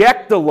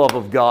reject the love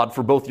of God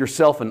for both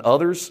yourself and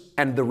others,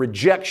 and the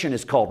rejection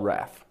is called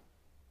wrath.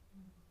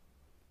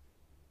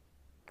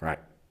 Right?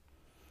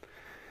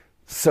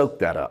 Soak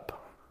that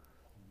up.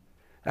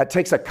 That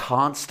takes a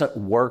constant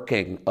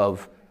working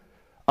of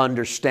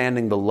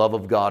understanding the love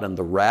of God and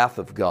the wrath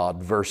of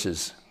God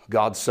versus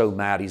God's so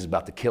mad he's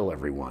about to kill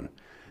everyone.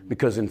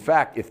 Because in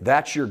fact, if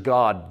that's your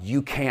God,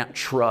 you can't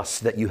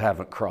trust that you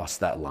haven't crossed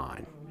that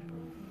line.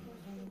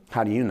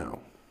 How do you know?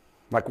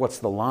 Like, what's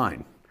the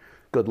line?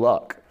 Good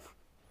luck.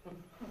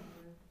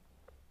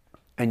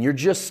 And you're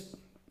just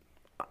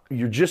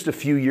a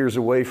few years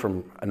away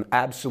from an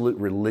absolute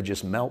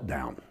religious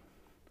meltdown.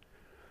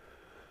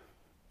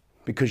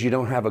 Because you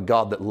don't have a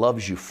God that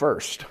loves you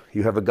first.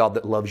 You have a God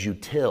that loves you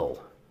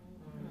till.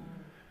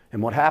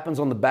 And what happens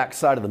on the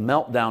backside of the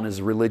meltdown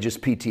is religious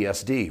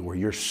PTSD, where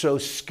you're so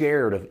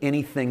scared of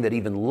anything that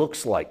even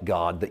looks like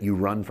God that you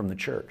run from the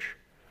church.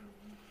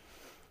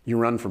 You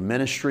run from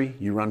ministry,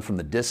 you run from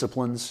the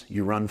disciplines,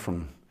 you run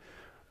from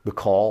the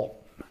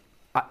call.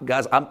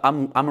 Guys,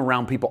 I'm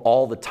around people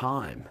all the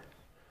time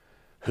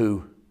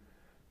who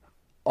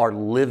are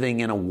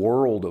living in a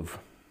world of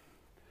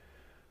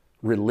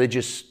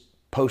religious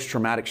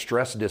post-traumatic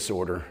stress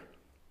disorder,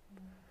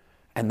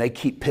 and they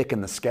keep picking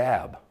the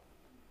scab.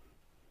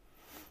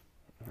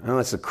 I know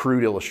that's a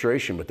crude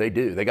illustration, but they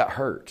do. They got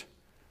hurt.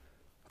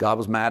 God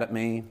was mad at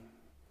me.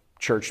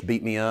 Church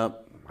beat me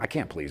up. I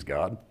can't please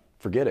God.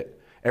 Forget it.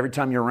 Every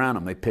time you're around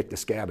them, they pick the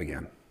scab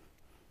again.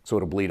 So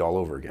it'll bleed all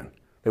over again.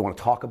 They want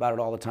to talk about it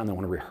all the time. They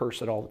want to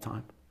rehearse it all the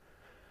time.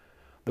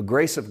 The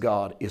grace of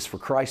God is for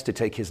Christ to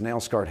take his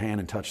nail-scarred hand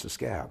and touch the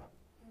scab.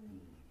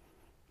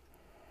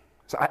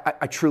 So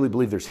I truly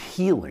believe there's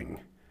healing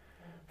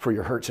for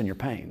your hurts and your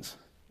pains.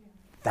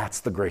 That's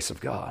the grace of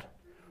God.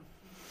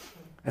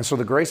 And so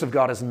the grace of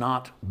God is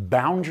not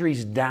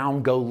boundaries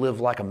down, go live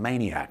like a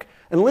maniac.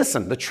 And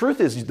listen, the truth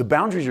is the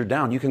boundaries are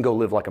down, you can go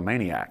live like a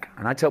maniac.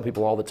 And I tell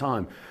people all the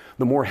time,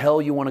 the more hell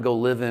you want to go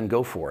live in,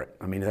 go for it.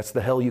 I mean, that's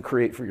the hell you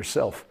create for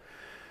yourself.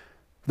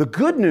 The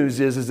good news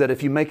is that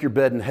if you make your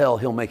bed in hell,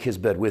 he'll make his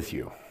bed with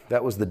you.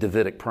 That was the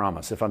Davidic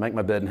promise. If I make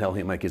my bed in hell,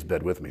 he'll make his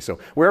bed with me. So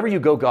wherever you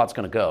go, God's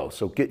going to go.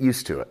 So get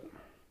used to it.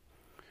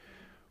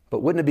 But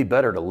wouldn't it be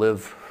better to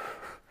live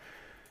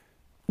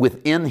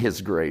within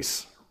his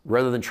grace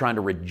rather than trying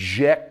to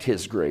reject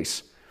his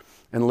grace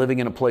and living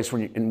in a place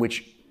in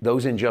which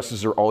those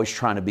injustices are always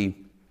trying to be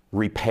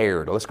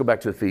repaired? Let's go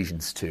back to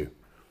Ephesians 2.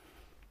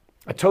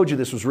 I told you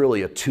this was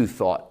really a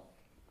two-thought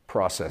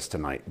process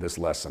tonight, this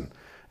lesson.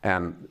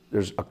 And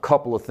there's a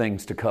couple of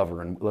things to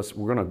cover, and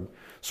we're going to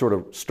sort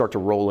of start to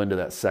roll into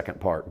that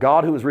second part.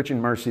 God who is rich in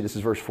mercy, this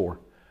is verse 4.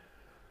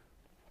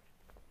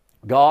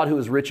 God who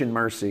is rich in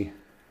mercy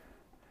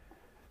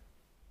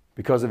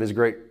because of his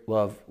great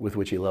love with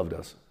which he loved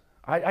us.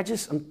 I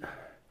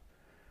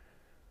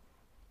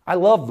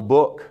love the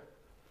book.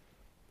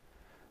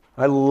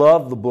 I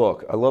love the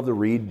book. I love to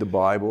read the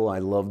Bible. I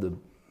love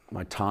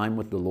my time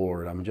with the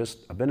Lord.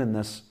 I've been in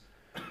this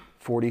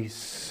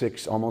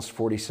almost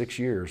 46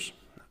 years.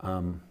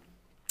 I'm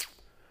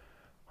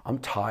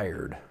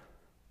tired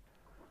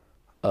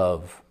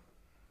of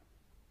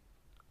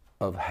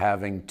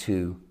having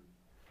to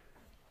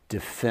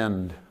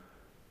defend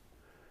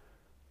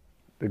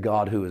the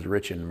God who is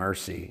rich in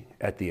mercy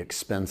at the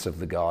expense of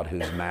the God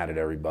who's mad at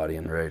everybody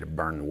and ready to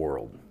burn the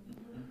world.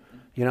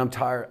 You know, I'm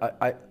tired.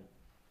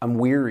 I'm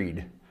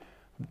wearied.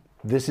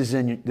 This is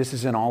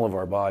in all of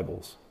our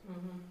Bibles.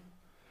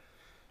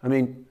 I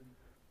mean,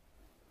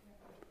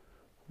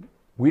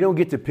 We don't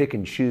get to pick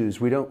and choose.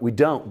 We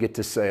don't get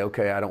to say,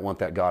 okay, I don't want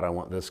that God, I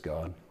want this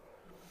God.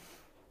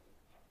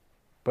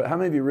 But how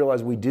many of you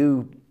realize we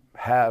do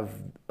have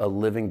a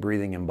living,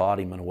 breathing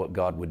embodiment of what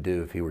God would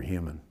do if he were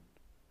human?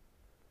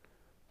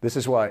 This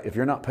is why, if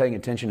you're not paying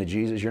attention to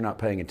Jesus, you're not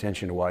paying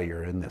attention to why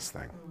you're in this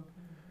thing.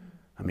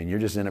 I mean, you're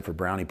just in it for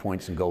brownie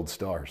points and gold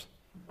stars.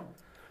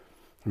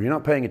 If you're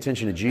not paying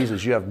attention to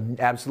Jesus, you have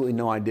absolutely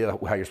no idea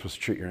how you're supposed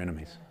to treat your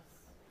enemies.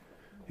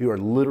 You are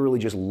literally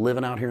just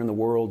living out here in the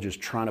world, just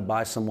trying to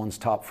buy someone's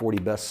top 40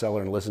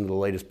 bestseller and listen to the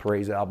latest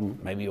praise album.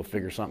 Maybe you'll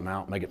figure something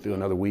out, make it through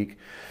another week.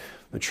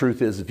 The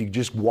truth is, if you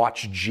just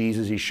watch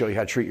Jesus, he'd show you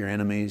how to treat your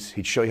enemies.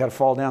 He'd show you how to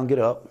fall down, get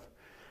up.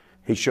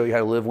 He'd show you how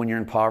to live when you're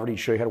in poverty. He'd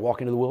show you how to walk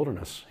into the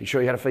wilderness. He'd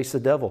show you how to face the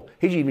devil.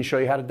 He'd even show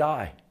you how to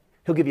die.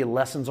 He'll give you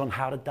lessons on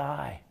how to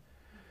die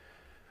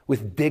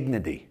with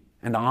dignity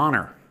and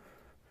honor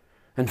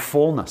and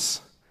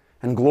fullness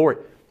and glory.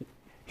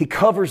 He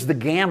covers the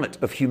gamut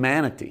of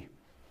humanity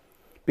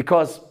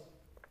because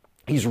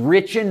he's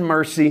rich in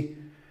mercy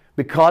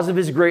because of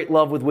his great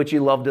love with which he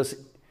loved us.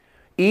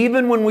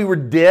 Even when we were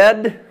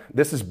dead,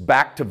 this is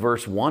back to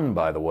verse 1,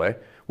 by the way.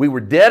 We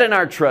were dead in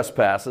our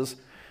trespasses.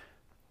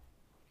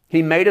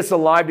 He made us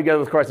alive together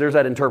with Christ. There's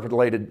that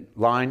interpolated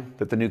line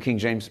that the New King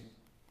James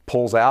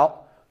pulls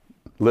out,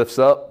 lifts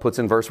up, puts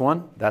in verse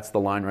 1. That's the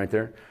line right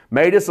there.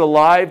 Made us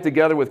alive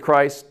together with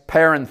Christ,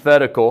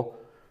 parenthetical,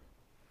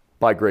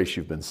 by grace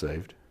you've been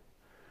saved.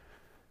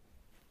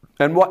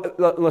 And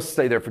let's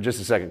stay there for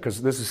just a second,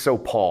 because this is so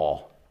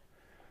Paul.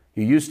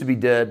 You used to be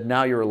dead,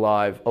 now you're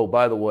alive. Oh,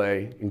 by the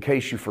way, in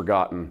case you've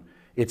forgotten,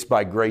 it's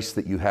by grace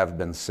that you have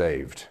been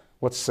saved.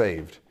 What's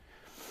saved?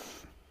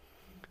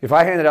 If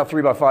I handed out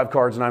 3x5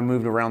 cards and I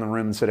moved around the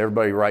room and said,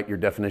 everybody write your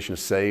definition of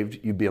saved,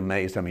 you'd be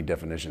amazed how many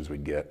definitions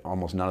we'd get.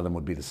 Almost none of them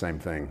would be the same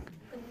thing.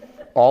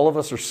 All of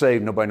us are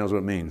saved, nobody knows what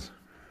it means.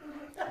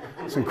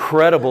 It's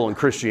incredible in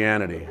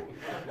Christianity.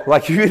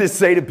 Like you just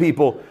say to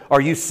people, are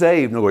you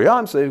saved? And they'll go, yeah,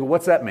 I'm saved.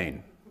 What's that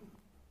mean?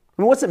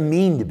 I mean, what's it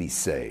mean to be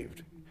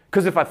saved?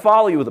 Because if I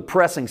follow you with a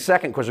pressing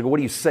second question, I go, what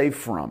are you saved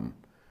from?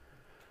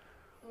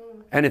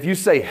 And if you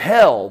say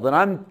hell, then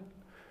I'm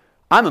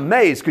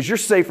amazed because you're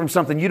saved from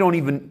something you don't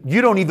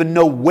even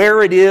know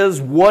where it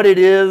is, what it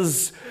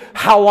is,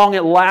 how long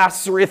it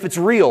lasts, or if it's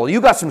real.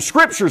 You got some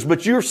scriptures,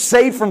 but you're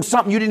saved from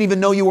something you didn't even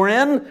know you were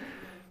in.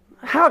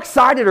 How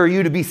excited are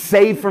you to be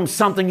saved from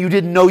something you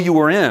didn't know you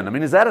were in? I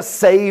mean, is that a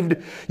saved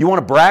you want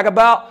to brag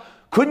about?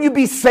 Couldn't you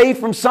be saved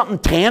from something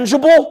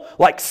tangible?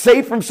 Like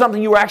saved from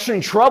something you were actually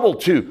in trouble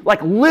to,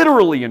 like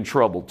literally in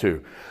trouble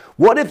to.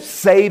 What if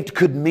saved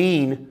could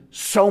mean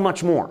so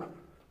much more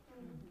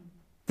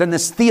than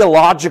this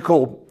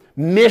theological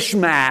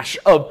mishmash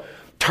of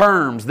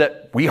terms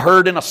that we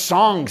heard in a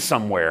song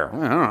somewhere?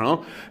 I don't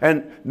know.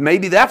 And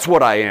maybe that's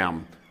what I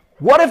am.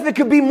 What if it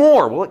could be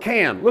more? Well, it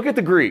can. Look at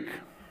the Greek.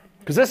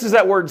 Because this is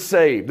that word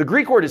saved. The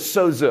Greek word is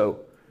sozo.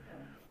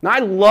 Now, I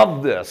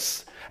love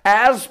this.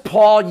 As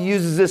Paul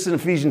uses this in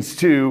Ephesians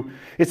 2,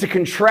 it's a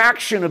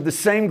contraction of the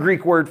same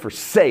Greek word for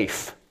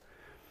safe.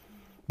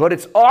 But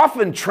it's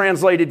often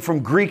translated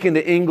from Greek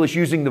into English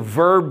using the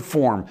verb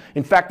form.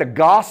 In fact, the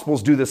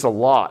Gospels do this a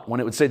lot. When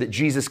it would say that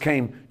Jesus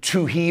came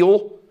to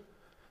heal,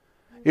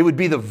 it would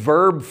be the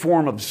verb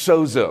form of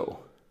sozo.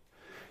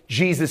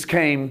 Jesus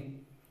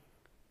came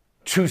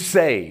to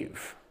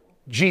save.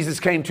 Jesus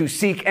came to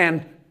seek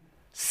and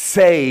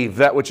save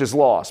that which is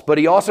lost. But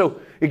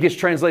it gets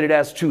translated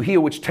as to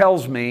heal, which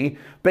tells me,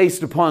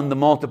 based upon the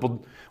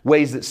multiple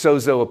ways that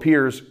sozo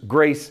appears,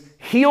 grace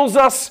heals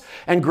us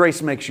and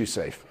grace makes you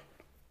safe.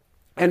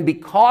 And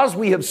because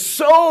we have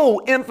so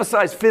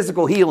emphasized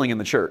physical healing in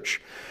the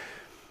church,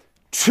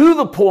 to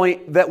the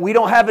point that we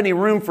don't have any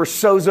room for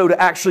sozo to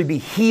actually be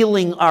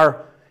healing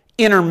our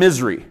inner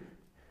misery,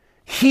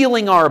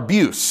 healing our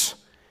abuse,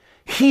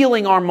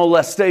 healing our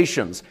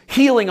molestations,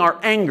 healing our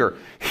anger,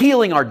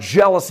 healing our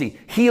jealousy,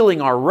 healing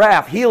our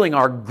wrath, healing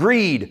our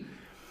greed.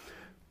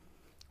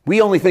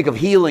 We only think of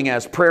healing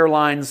as prayer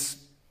lines.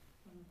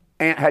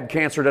 Aunt had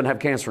cancer, doesn't have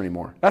cancer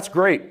anymore. That's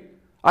great.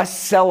 I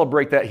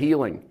celebrate that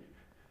healing.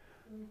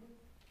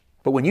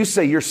 But when you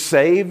say you're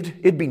saved,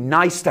 it'd be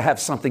nice to have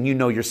something you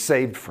know you're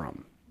saved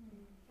from.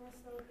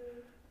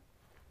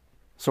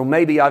 So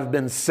maybe I've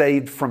been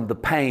saved from the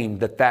pain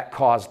that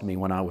caused me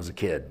when I was a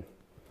kid.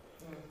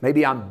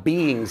 Maybe I'm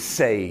being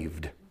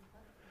saved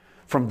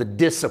from the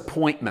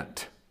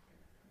disappointment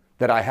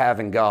that I have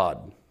in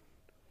God,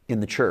 in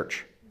the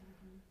church,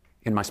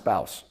 in my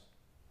spouse,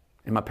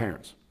 in my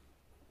parents.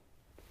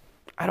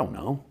 I don't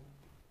know,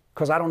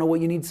 because I don't know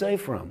what you need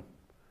saved from.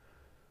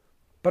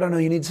 But I know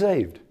you need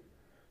saved.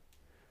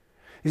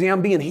 You see,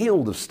 I'm being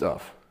healed of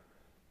stuff.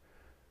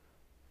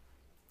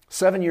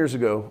 7 years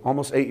ago,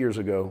 almost 8 years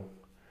ago,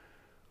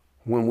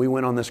 when we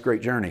went on this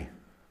great journey,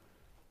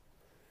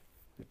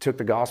 it took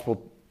the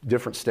gospel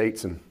different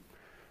states, and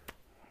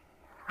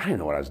I didn't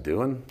know what I was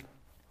doing.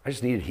 I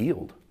just needed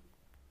healed.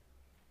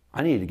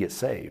 I needed to get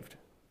saved.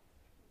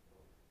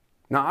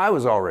 Now, I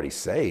was already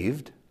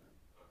saved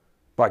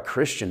by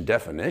Christian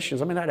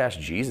definitions. I mean, I'd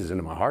asked Jesus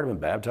into my heart. I've been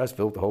baptized,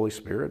 filled with the Holy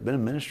Spirit, been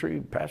in ministry,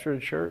 pastor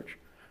of the church.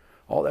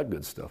 all that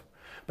good stuff.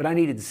 But I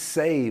needed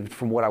saved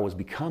from what I was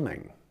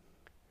becoming.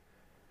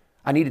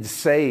 I needed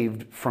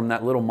saved from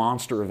that little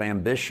monster of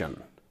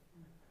ambition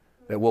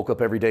that woke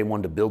up every day and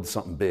wanted to build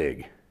something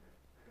big.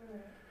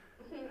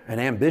 And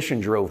ambition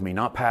drove me,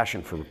 not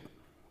passion for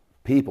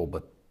people,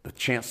 but the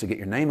chance to get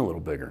your name a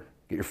little bigger,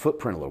 get your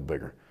footprint a little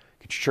bigger,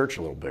 get your church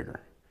a little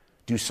bigger,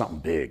 do something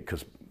big,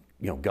 because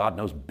God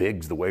knows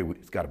big's the way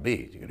it's got to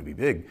be. You're going to be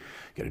big, you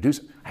got to do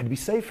something. I had to be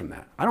saved from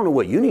that. I don't know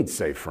what you need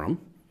saved from.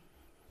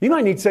 You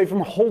might need saved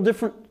from a whole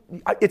different,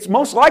 it's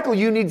most likely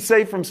you need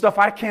saved from stuff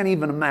I can't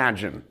even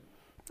imagine.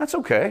 That's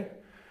okay.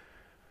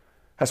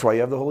 That's why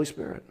you have the Holy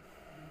Spirit.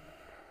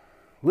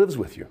 Lives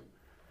with you.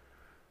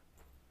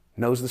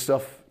 Knows the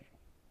stuff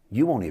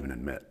you won't even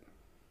admit.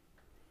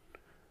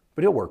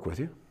 But He'll work with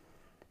you.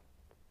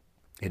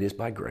 It is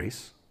by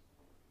grace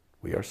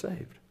we are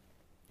saved.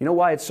 You know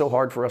why it's so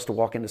hard for us to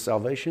walk into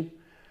salvation?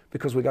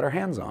 Because we got our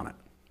hands on it.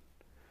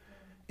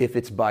 If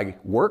it's by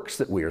works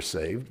that we are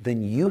saved,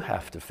 then you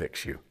have to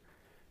fix you.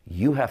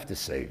 You have to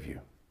save you.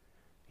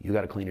 You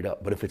got to clean it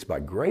up. But if it's by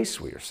grace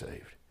we are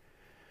saved,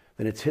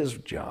 then it's His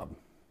job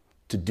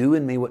to do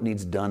in me what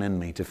needs done in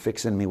me, to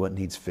fix in me what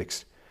needs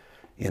fixed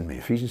in me.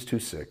 Ephesians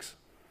 2:6.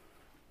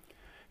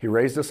 He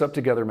raised us up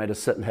together, made us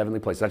sit in heavenly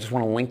places. I just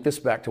want to link this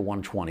back to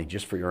 120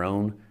 just for your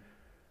own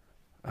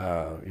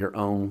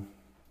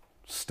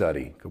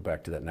study. Go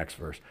back to that next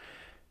verse.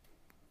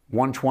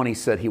 120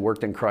 said He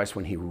worked in Christ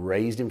when He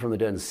raised Him from the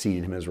dead and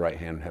seated Him in His right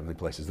hand in heavenly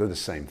places. They're the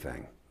same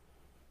thing.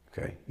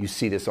 Okay? You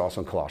see this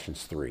also in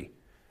Colossians 3.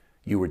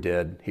 You were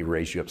dead, He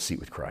raised you up to seat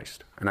with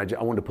Christ. And I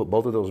wanted to put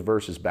both of those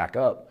verses back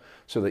up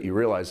so that you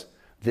realize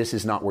this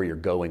is not where you're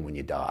going when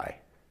you die.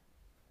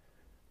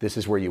 This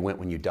is where you went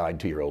when you died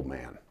to your old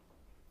man.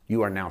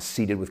 You are now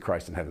seated with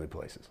Christ in heavenly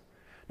places.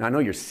 Now, I know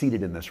you're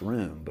seated in this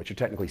room, but you're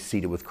technically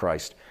seated with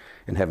Christ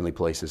in heavenly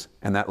places.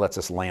 And that lets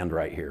us land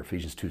right here,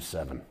 Ephesians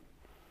 2:7.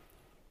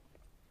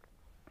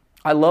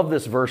 I love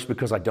this verse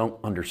because I don't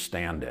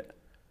understand it.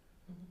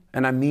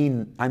 And I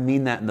mean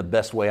that in the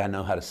best way I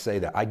know how to say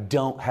that. I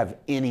don't have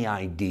any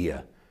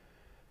idea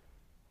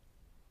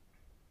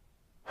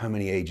how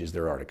many ages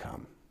there are to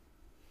come.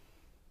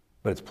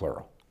 But it's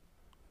plural.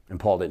 And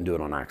Paul didn't do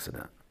it on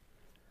accident.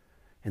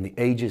 In the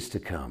ages to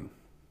come.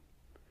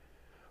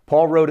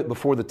 Paul wrote it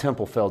before the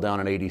temple fell down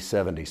in AD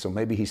 70, so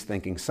maybe he's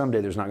thinking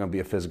someday there's not going to be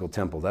a physical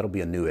temple. That'll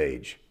be a new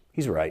age.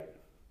 He's right.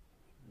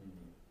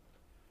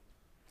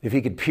 If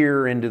he could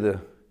peer into the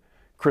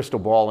crystal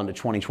ball into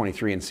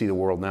 2023 and see the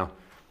world now,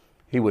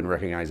 he wouldn't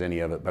recognize any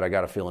of it, but I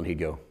got a feeling he'd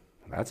go,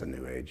 that's a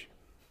new age.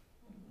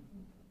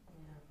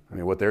 I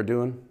mean, what they're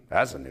doing,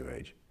 that's a new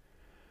age.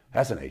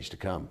 That's an age to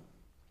come.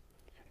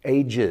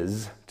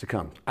 Ages to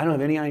come. I don't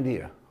have any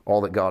idea all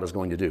that God is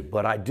going to do,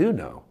 but I do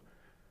know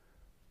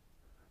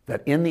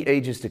that in the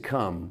ages to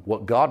come,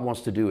 what God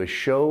wants to do is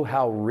show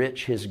how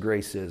rich His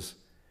grace is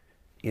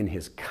in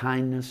His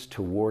kindness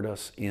toward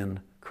us in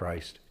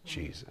Christ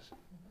Jesus.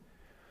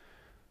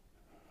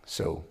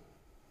 So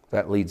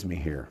that leads me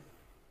here.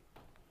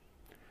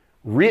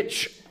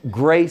 Rich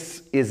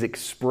grace is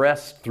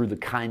expressed through the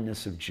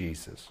kindness of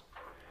Jesus.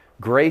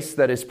 Grace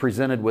that is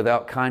presented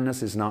without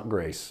kindness is not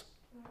grace.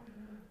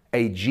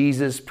 A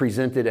Jesus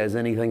presented as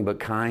anything but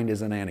kind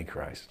is an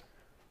antichrist.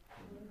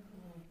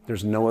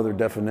 There's no other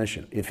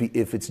definition. If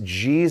it's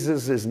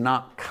Jesus is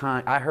not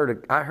kind, I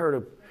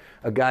heard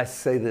a guy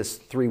say this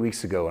 3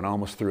 weeks ago and I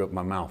almost threw up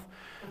my mouth.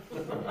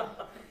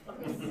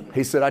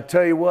 He said, I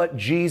tell you what,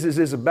 Jesus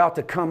is about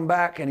to come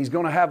back and He's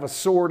going to have a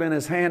sword in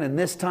His hand, and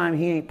this time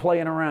He ain't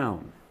playing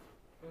around.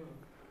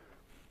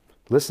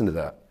 Listen to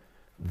that.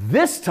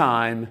 This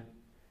time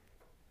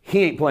He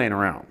ain't playing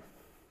around.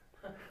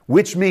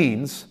 Which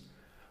means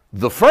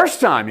the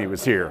first time He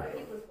was here,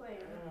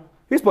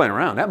 He's playing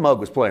around. That mug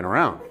was playing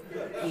around.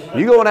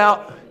 You going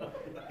out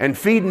and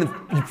feeding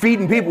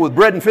people with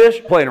bread and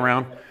fish? Playing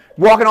around.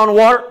 Walking on the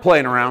water?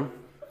 Playing around.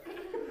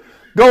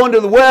 Going to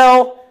the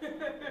well?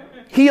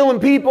 Healing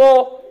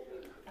people?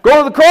 Going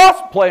to the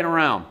cross? Playing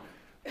around.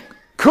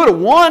 Could have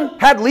won.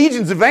 Had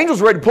legions of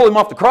angels ready to pull Him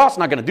off the cross.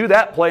 Not going to do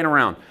that. Playing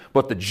around.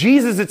 But the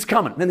Jesus that's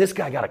coming. Then this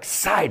guy got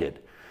excited.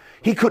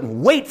 He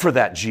couldn't wait for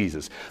that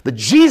Jesus. The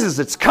Jesus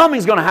that's coming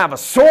is going to have a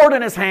sword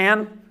in His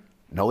hand.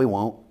 No, He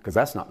won't, because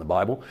that's not in the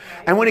Bible.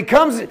 And when He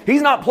comes,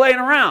 He's not playing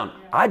around.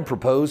 I'd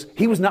propose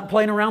He was not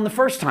playing around the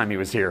first time He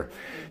was here.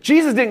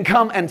 Jesus didn't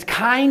come and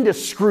kind of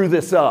screw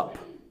this up.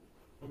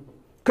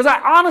 Because I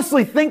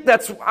honestly think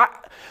that's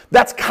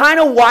kind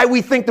of why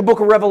we think the book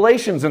of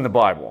Revelation's in the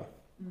Bible.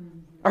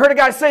 I heard a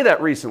guy say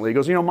that recently. He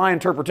goes, my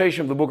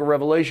interpretation of the book of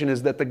Revelation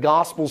is that the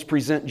Gospels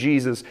present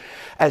Jesus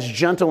as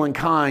gentle and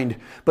kind,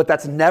 but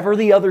that's never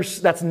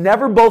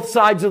both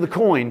sides of the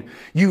coin.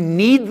 You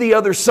need the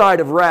other side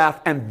of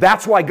wrath, and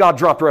that's why God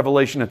dropped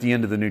Revelation at the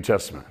end of the New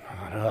Testament.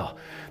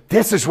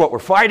 This is what we're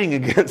fighting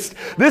against.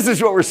 This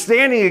is what we're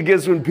standing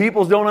against when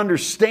people don't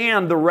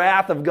understand the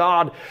wrath of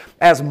God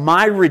as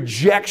my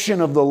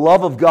rejection of the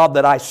love of God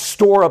that I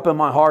store up in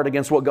my heart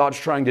against what God's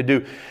trying to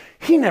do.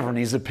 He never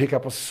needs to pick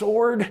up a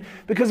sword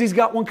because he's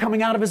got one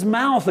coming out of his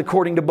mouth,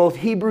 according to both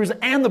Hebrews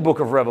and the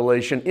book of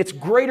Revelation. It's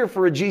greater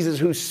for a Jesus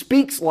who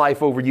speaks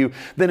life over you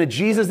than a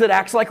Jesus that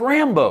acts like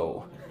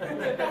Rambo.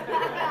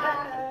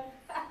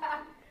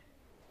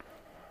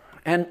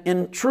 And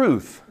in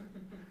truth,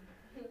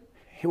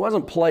 he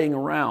wasn't playing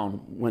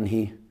around when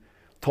he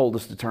told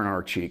us to turn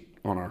our cheek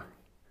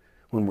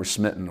when we're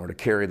smitten, or to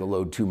carry the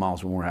load 2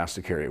 miles when we're asked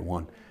to carry it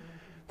 1.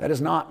 That is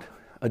not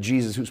a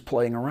Jesus who's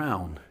playing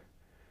around.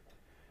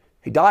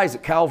 He dies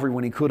at Calvary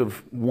when he could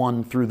have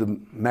won through the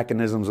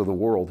mechanisms of the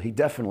world. He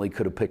definitely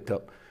could have picked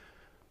up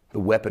the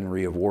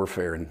weaponry of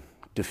warfare and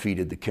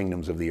defeated the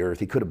kingdoms of the earth.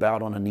 He could have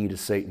bowed on a knee to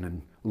Satan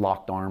and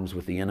locked arms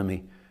with the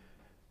enemy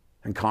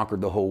and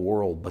conquered the whole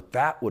world. But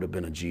that would have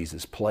been a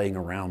Jesus playing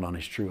around on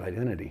his true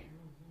identity.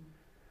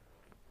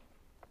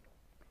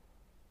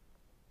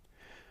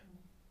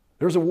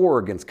 There's a war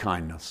against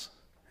kindness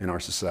in our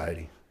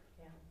society.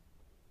 Yeah.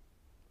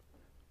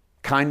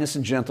 Kindness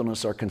and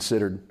gentleness are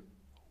considered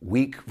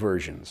weak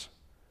versions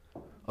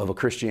of a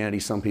Christianity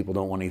some people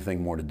don't want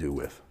anything more to do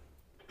with.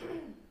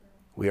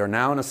 We are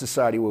now in a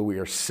society where we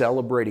are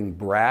celebrating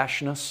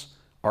brashness,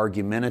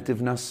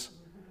 argumentativeness,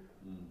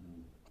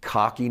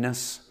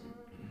 cockiness,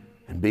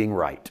 and being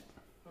right.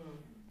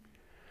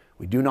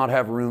 We do not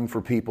have room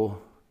for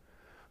people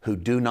who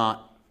do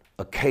not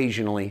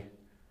occasionally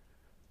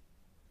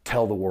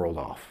tell the world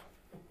off.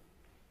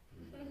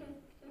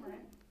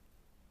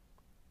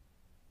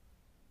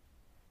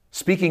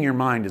 Speaking your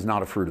mind is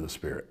not a fruit of the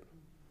Spirit.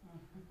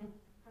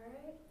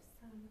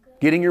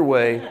 Getting your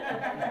way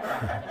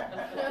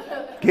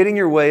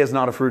is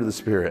not a fruit of the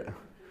Spirit.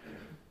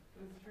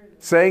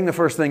 Saying the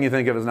first thing you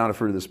think of is not a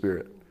fruit of the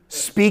Spirit.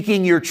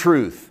 Speaking your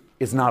truth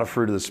is not a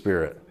fruit of the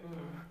Spirit.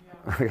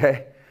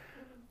 Okay?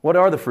 What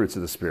are the fruits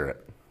of the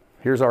Spirit?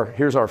 Here's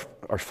our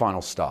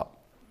final stop.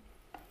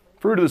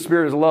 Fruit of the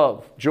Spirit is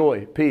love,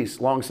 joy, peace,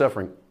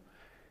 long-suffering,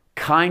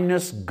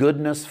 kindness,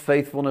 goodness,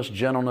 faithfulness,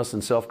 gentleness,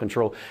 and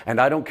self-control. And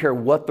I don't care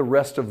what the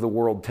rest of the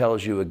world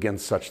tells you,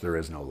 against such there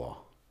is no law.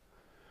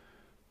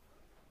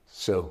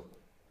 So,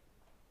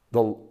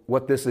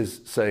 what this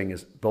is saying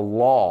is the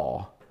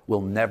law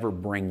will never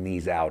bring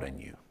these out in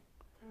you.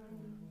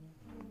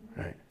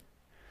 Right?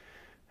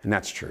 And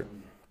that's true.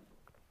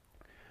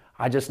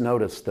 I just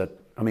noticed that,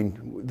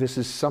 this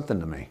is something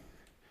to me.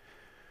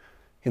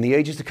 In the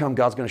ages to come,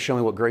 God's going to show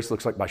me what grace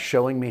looks like by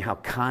showing me how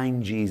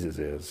kind Jesus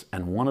is.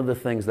 And one of the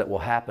things that will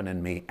happen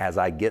in me as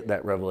I get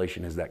that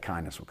revelation is that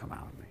kindness will come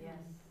out of me. Yes.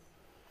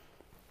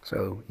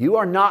 So you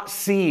are not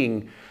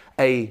seeing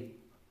a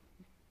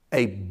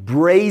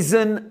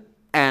brazen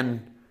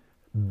and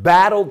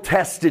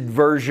battle-tested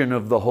version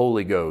of the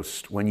Holy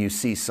Ghost when you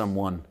see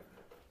someone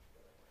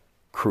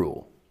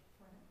cruel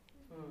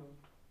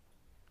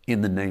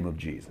in the name of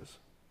Jesus.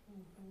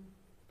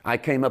 I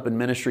came up in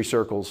ministry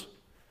circles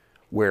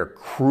where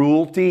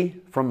cruelty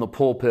from the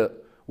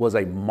pulpit was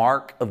a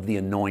mark of the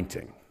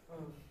anointing.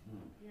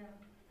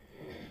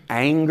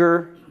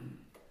 Anger,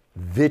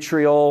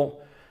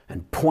 vitriol,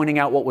 and pointing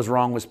out what was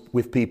wrong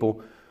with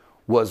people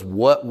was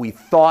what we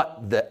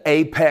thought the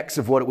apex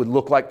of what it would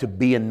look like to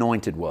be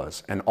anointed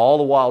was. And all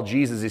the while,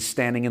 Jesus is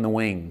standing in the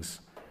wings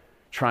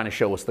trying to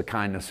show us the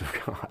kindness of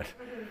God.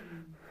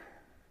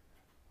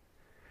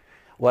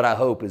 What I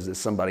hope is that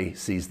somebody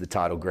sees the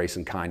title Grace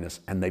and Kindness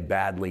and they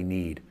badly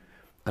need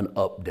an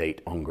update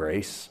on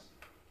grace.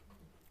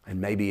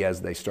 And maybe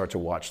as they start to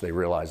watch, they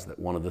realize that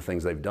one of the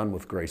things they've done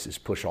with grace is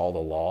push all the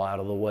law out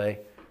of the way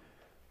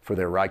for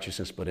their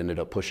righteousness, but ended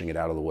up pushing it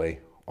out of the way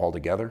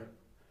altogether.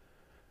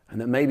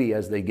 And that maybe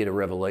as they get a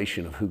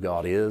revelation of who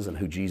God is and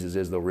who Jesus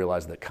is, they'll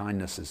realize that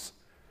kindness is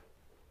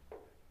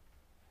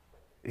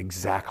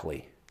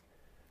exactly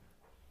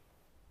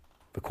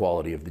the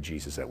quality of the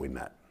Jesus that we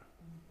met.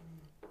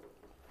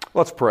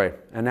 Let's pray.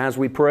 And as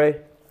we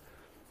pray,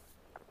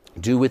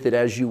 do with it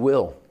as you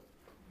will.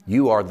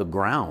 You are the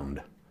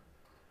ground.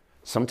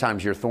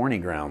 Sometimes you're thorny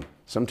ground.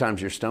 Sometimes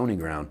you're stony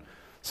ground.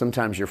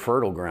 Sometimes you're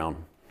fertile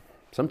ground.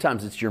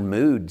 Sometimes it's your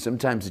mood.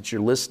 Sometimes it's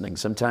your listening.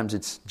 Sometimes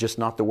it's just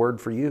not the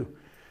word for you.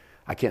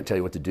 I can't tell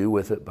you what to do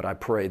with it, but I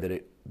pray that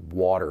it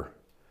water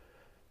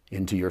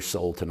into your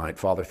soul tonight.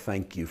 Father,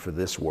 thank you for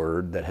this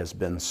word that has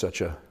been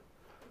such a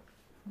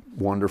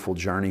wonderful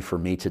journey for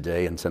me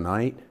today and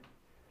tonight.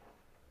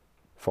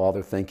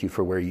 Father, thank you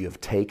for where you have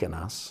taken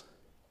us.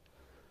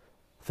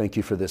 Thank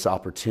you for this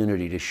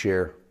opportunity to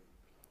share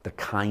the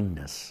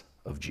kindness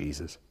of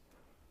Jesus.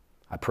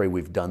 I pray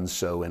we've done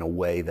so in a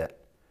way that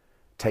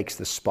takes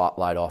the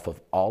spotlight off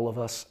of all of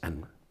us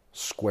and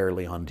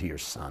squarely onto your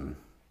Son.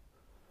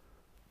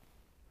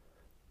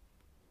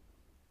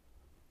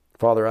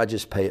 Father, I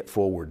just pay it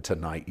forward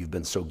tonight. You've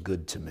been so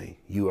good to me.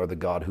 You are the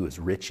God who is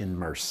rich in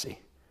mercy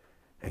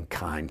and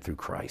kind through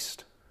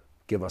Christ.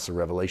 Give us a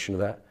revelation of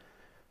that,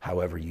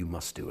 however you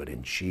must do it,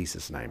 in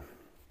Jesus' name.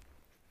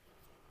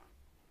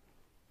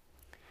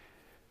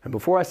 And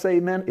before I say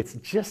amen, it's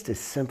just as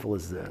simple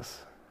as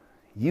this.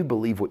 You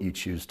believe what you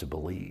choose to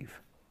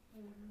believe.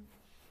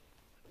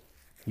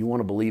 You want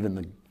to believe in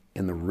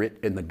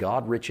the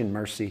God rich in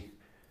mercy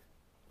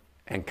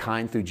and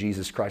kind through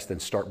Jesus Christ, then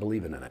start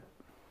believing in it.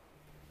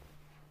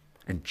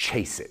 And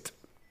chase it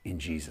in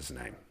Jesus'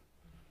 name.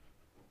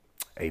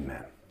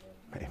 Amen.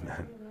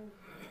 Amen.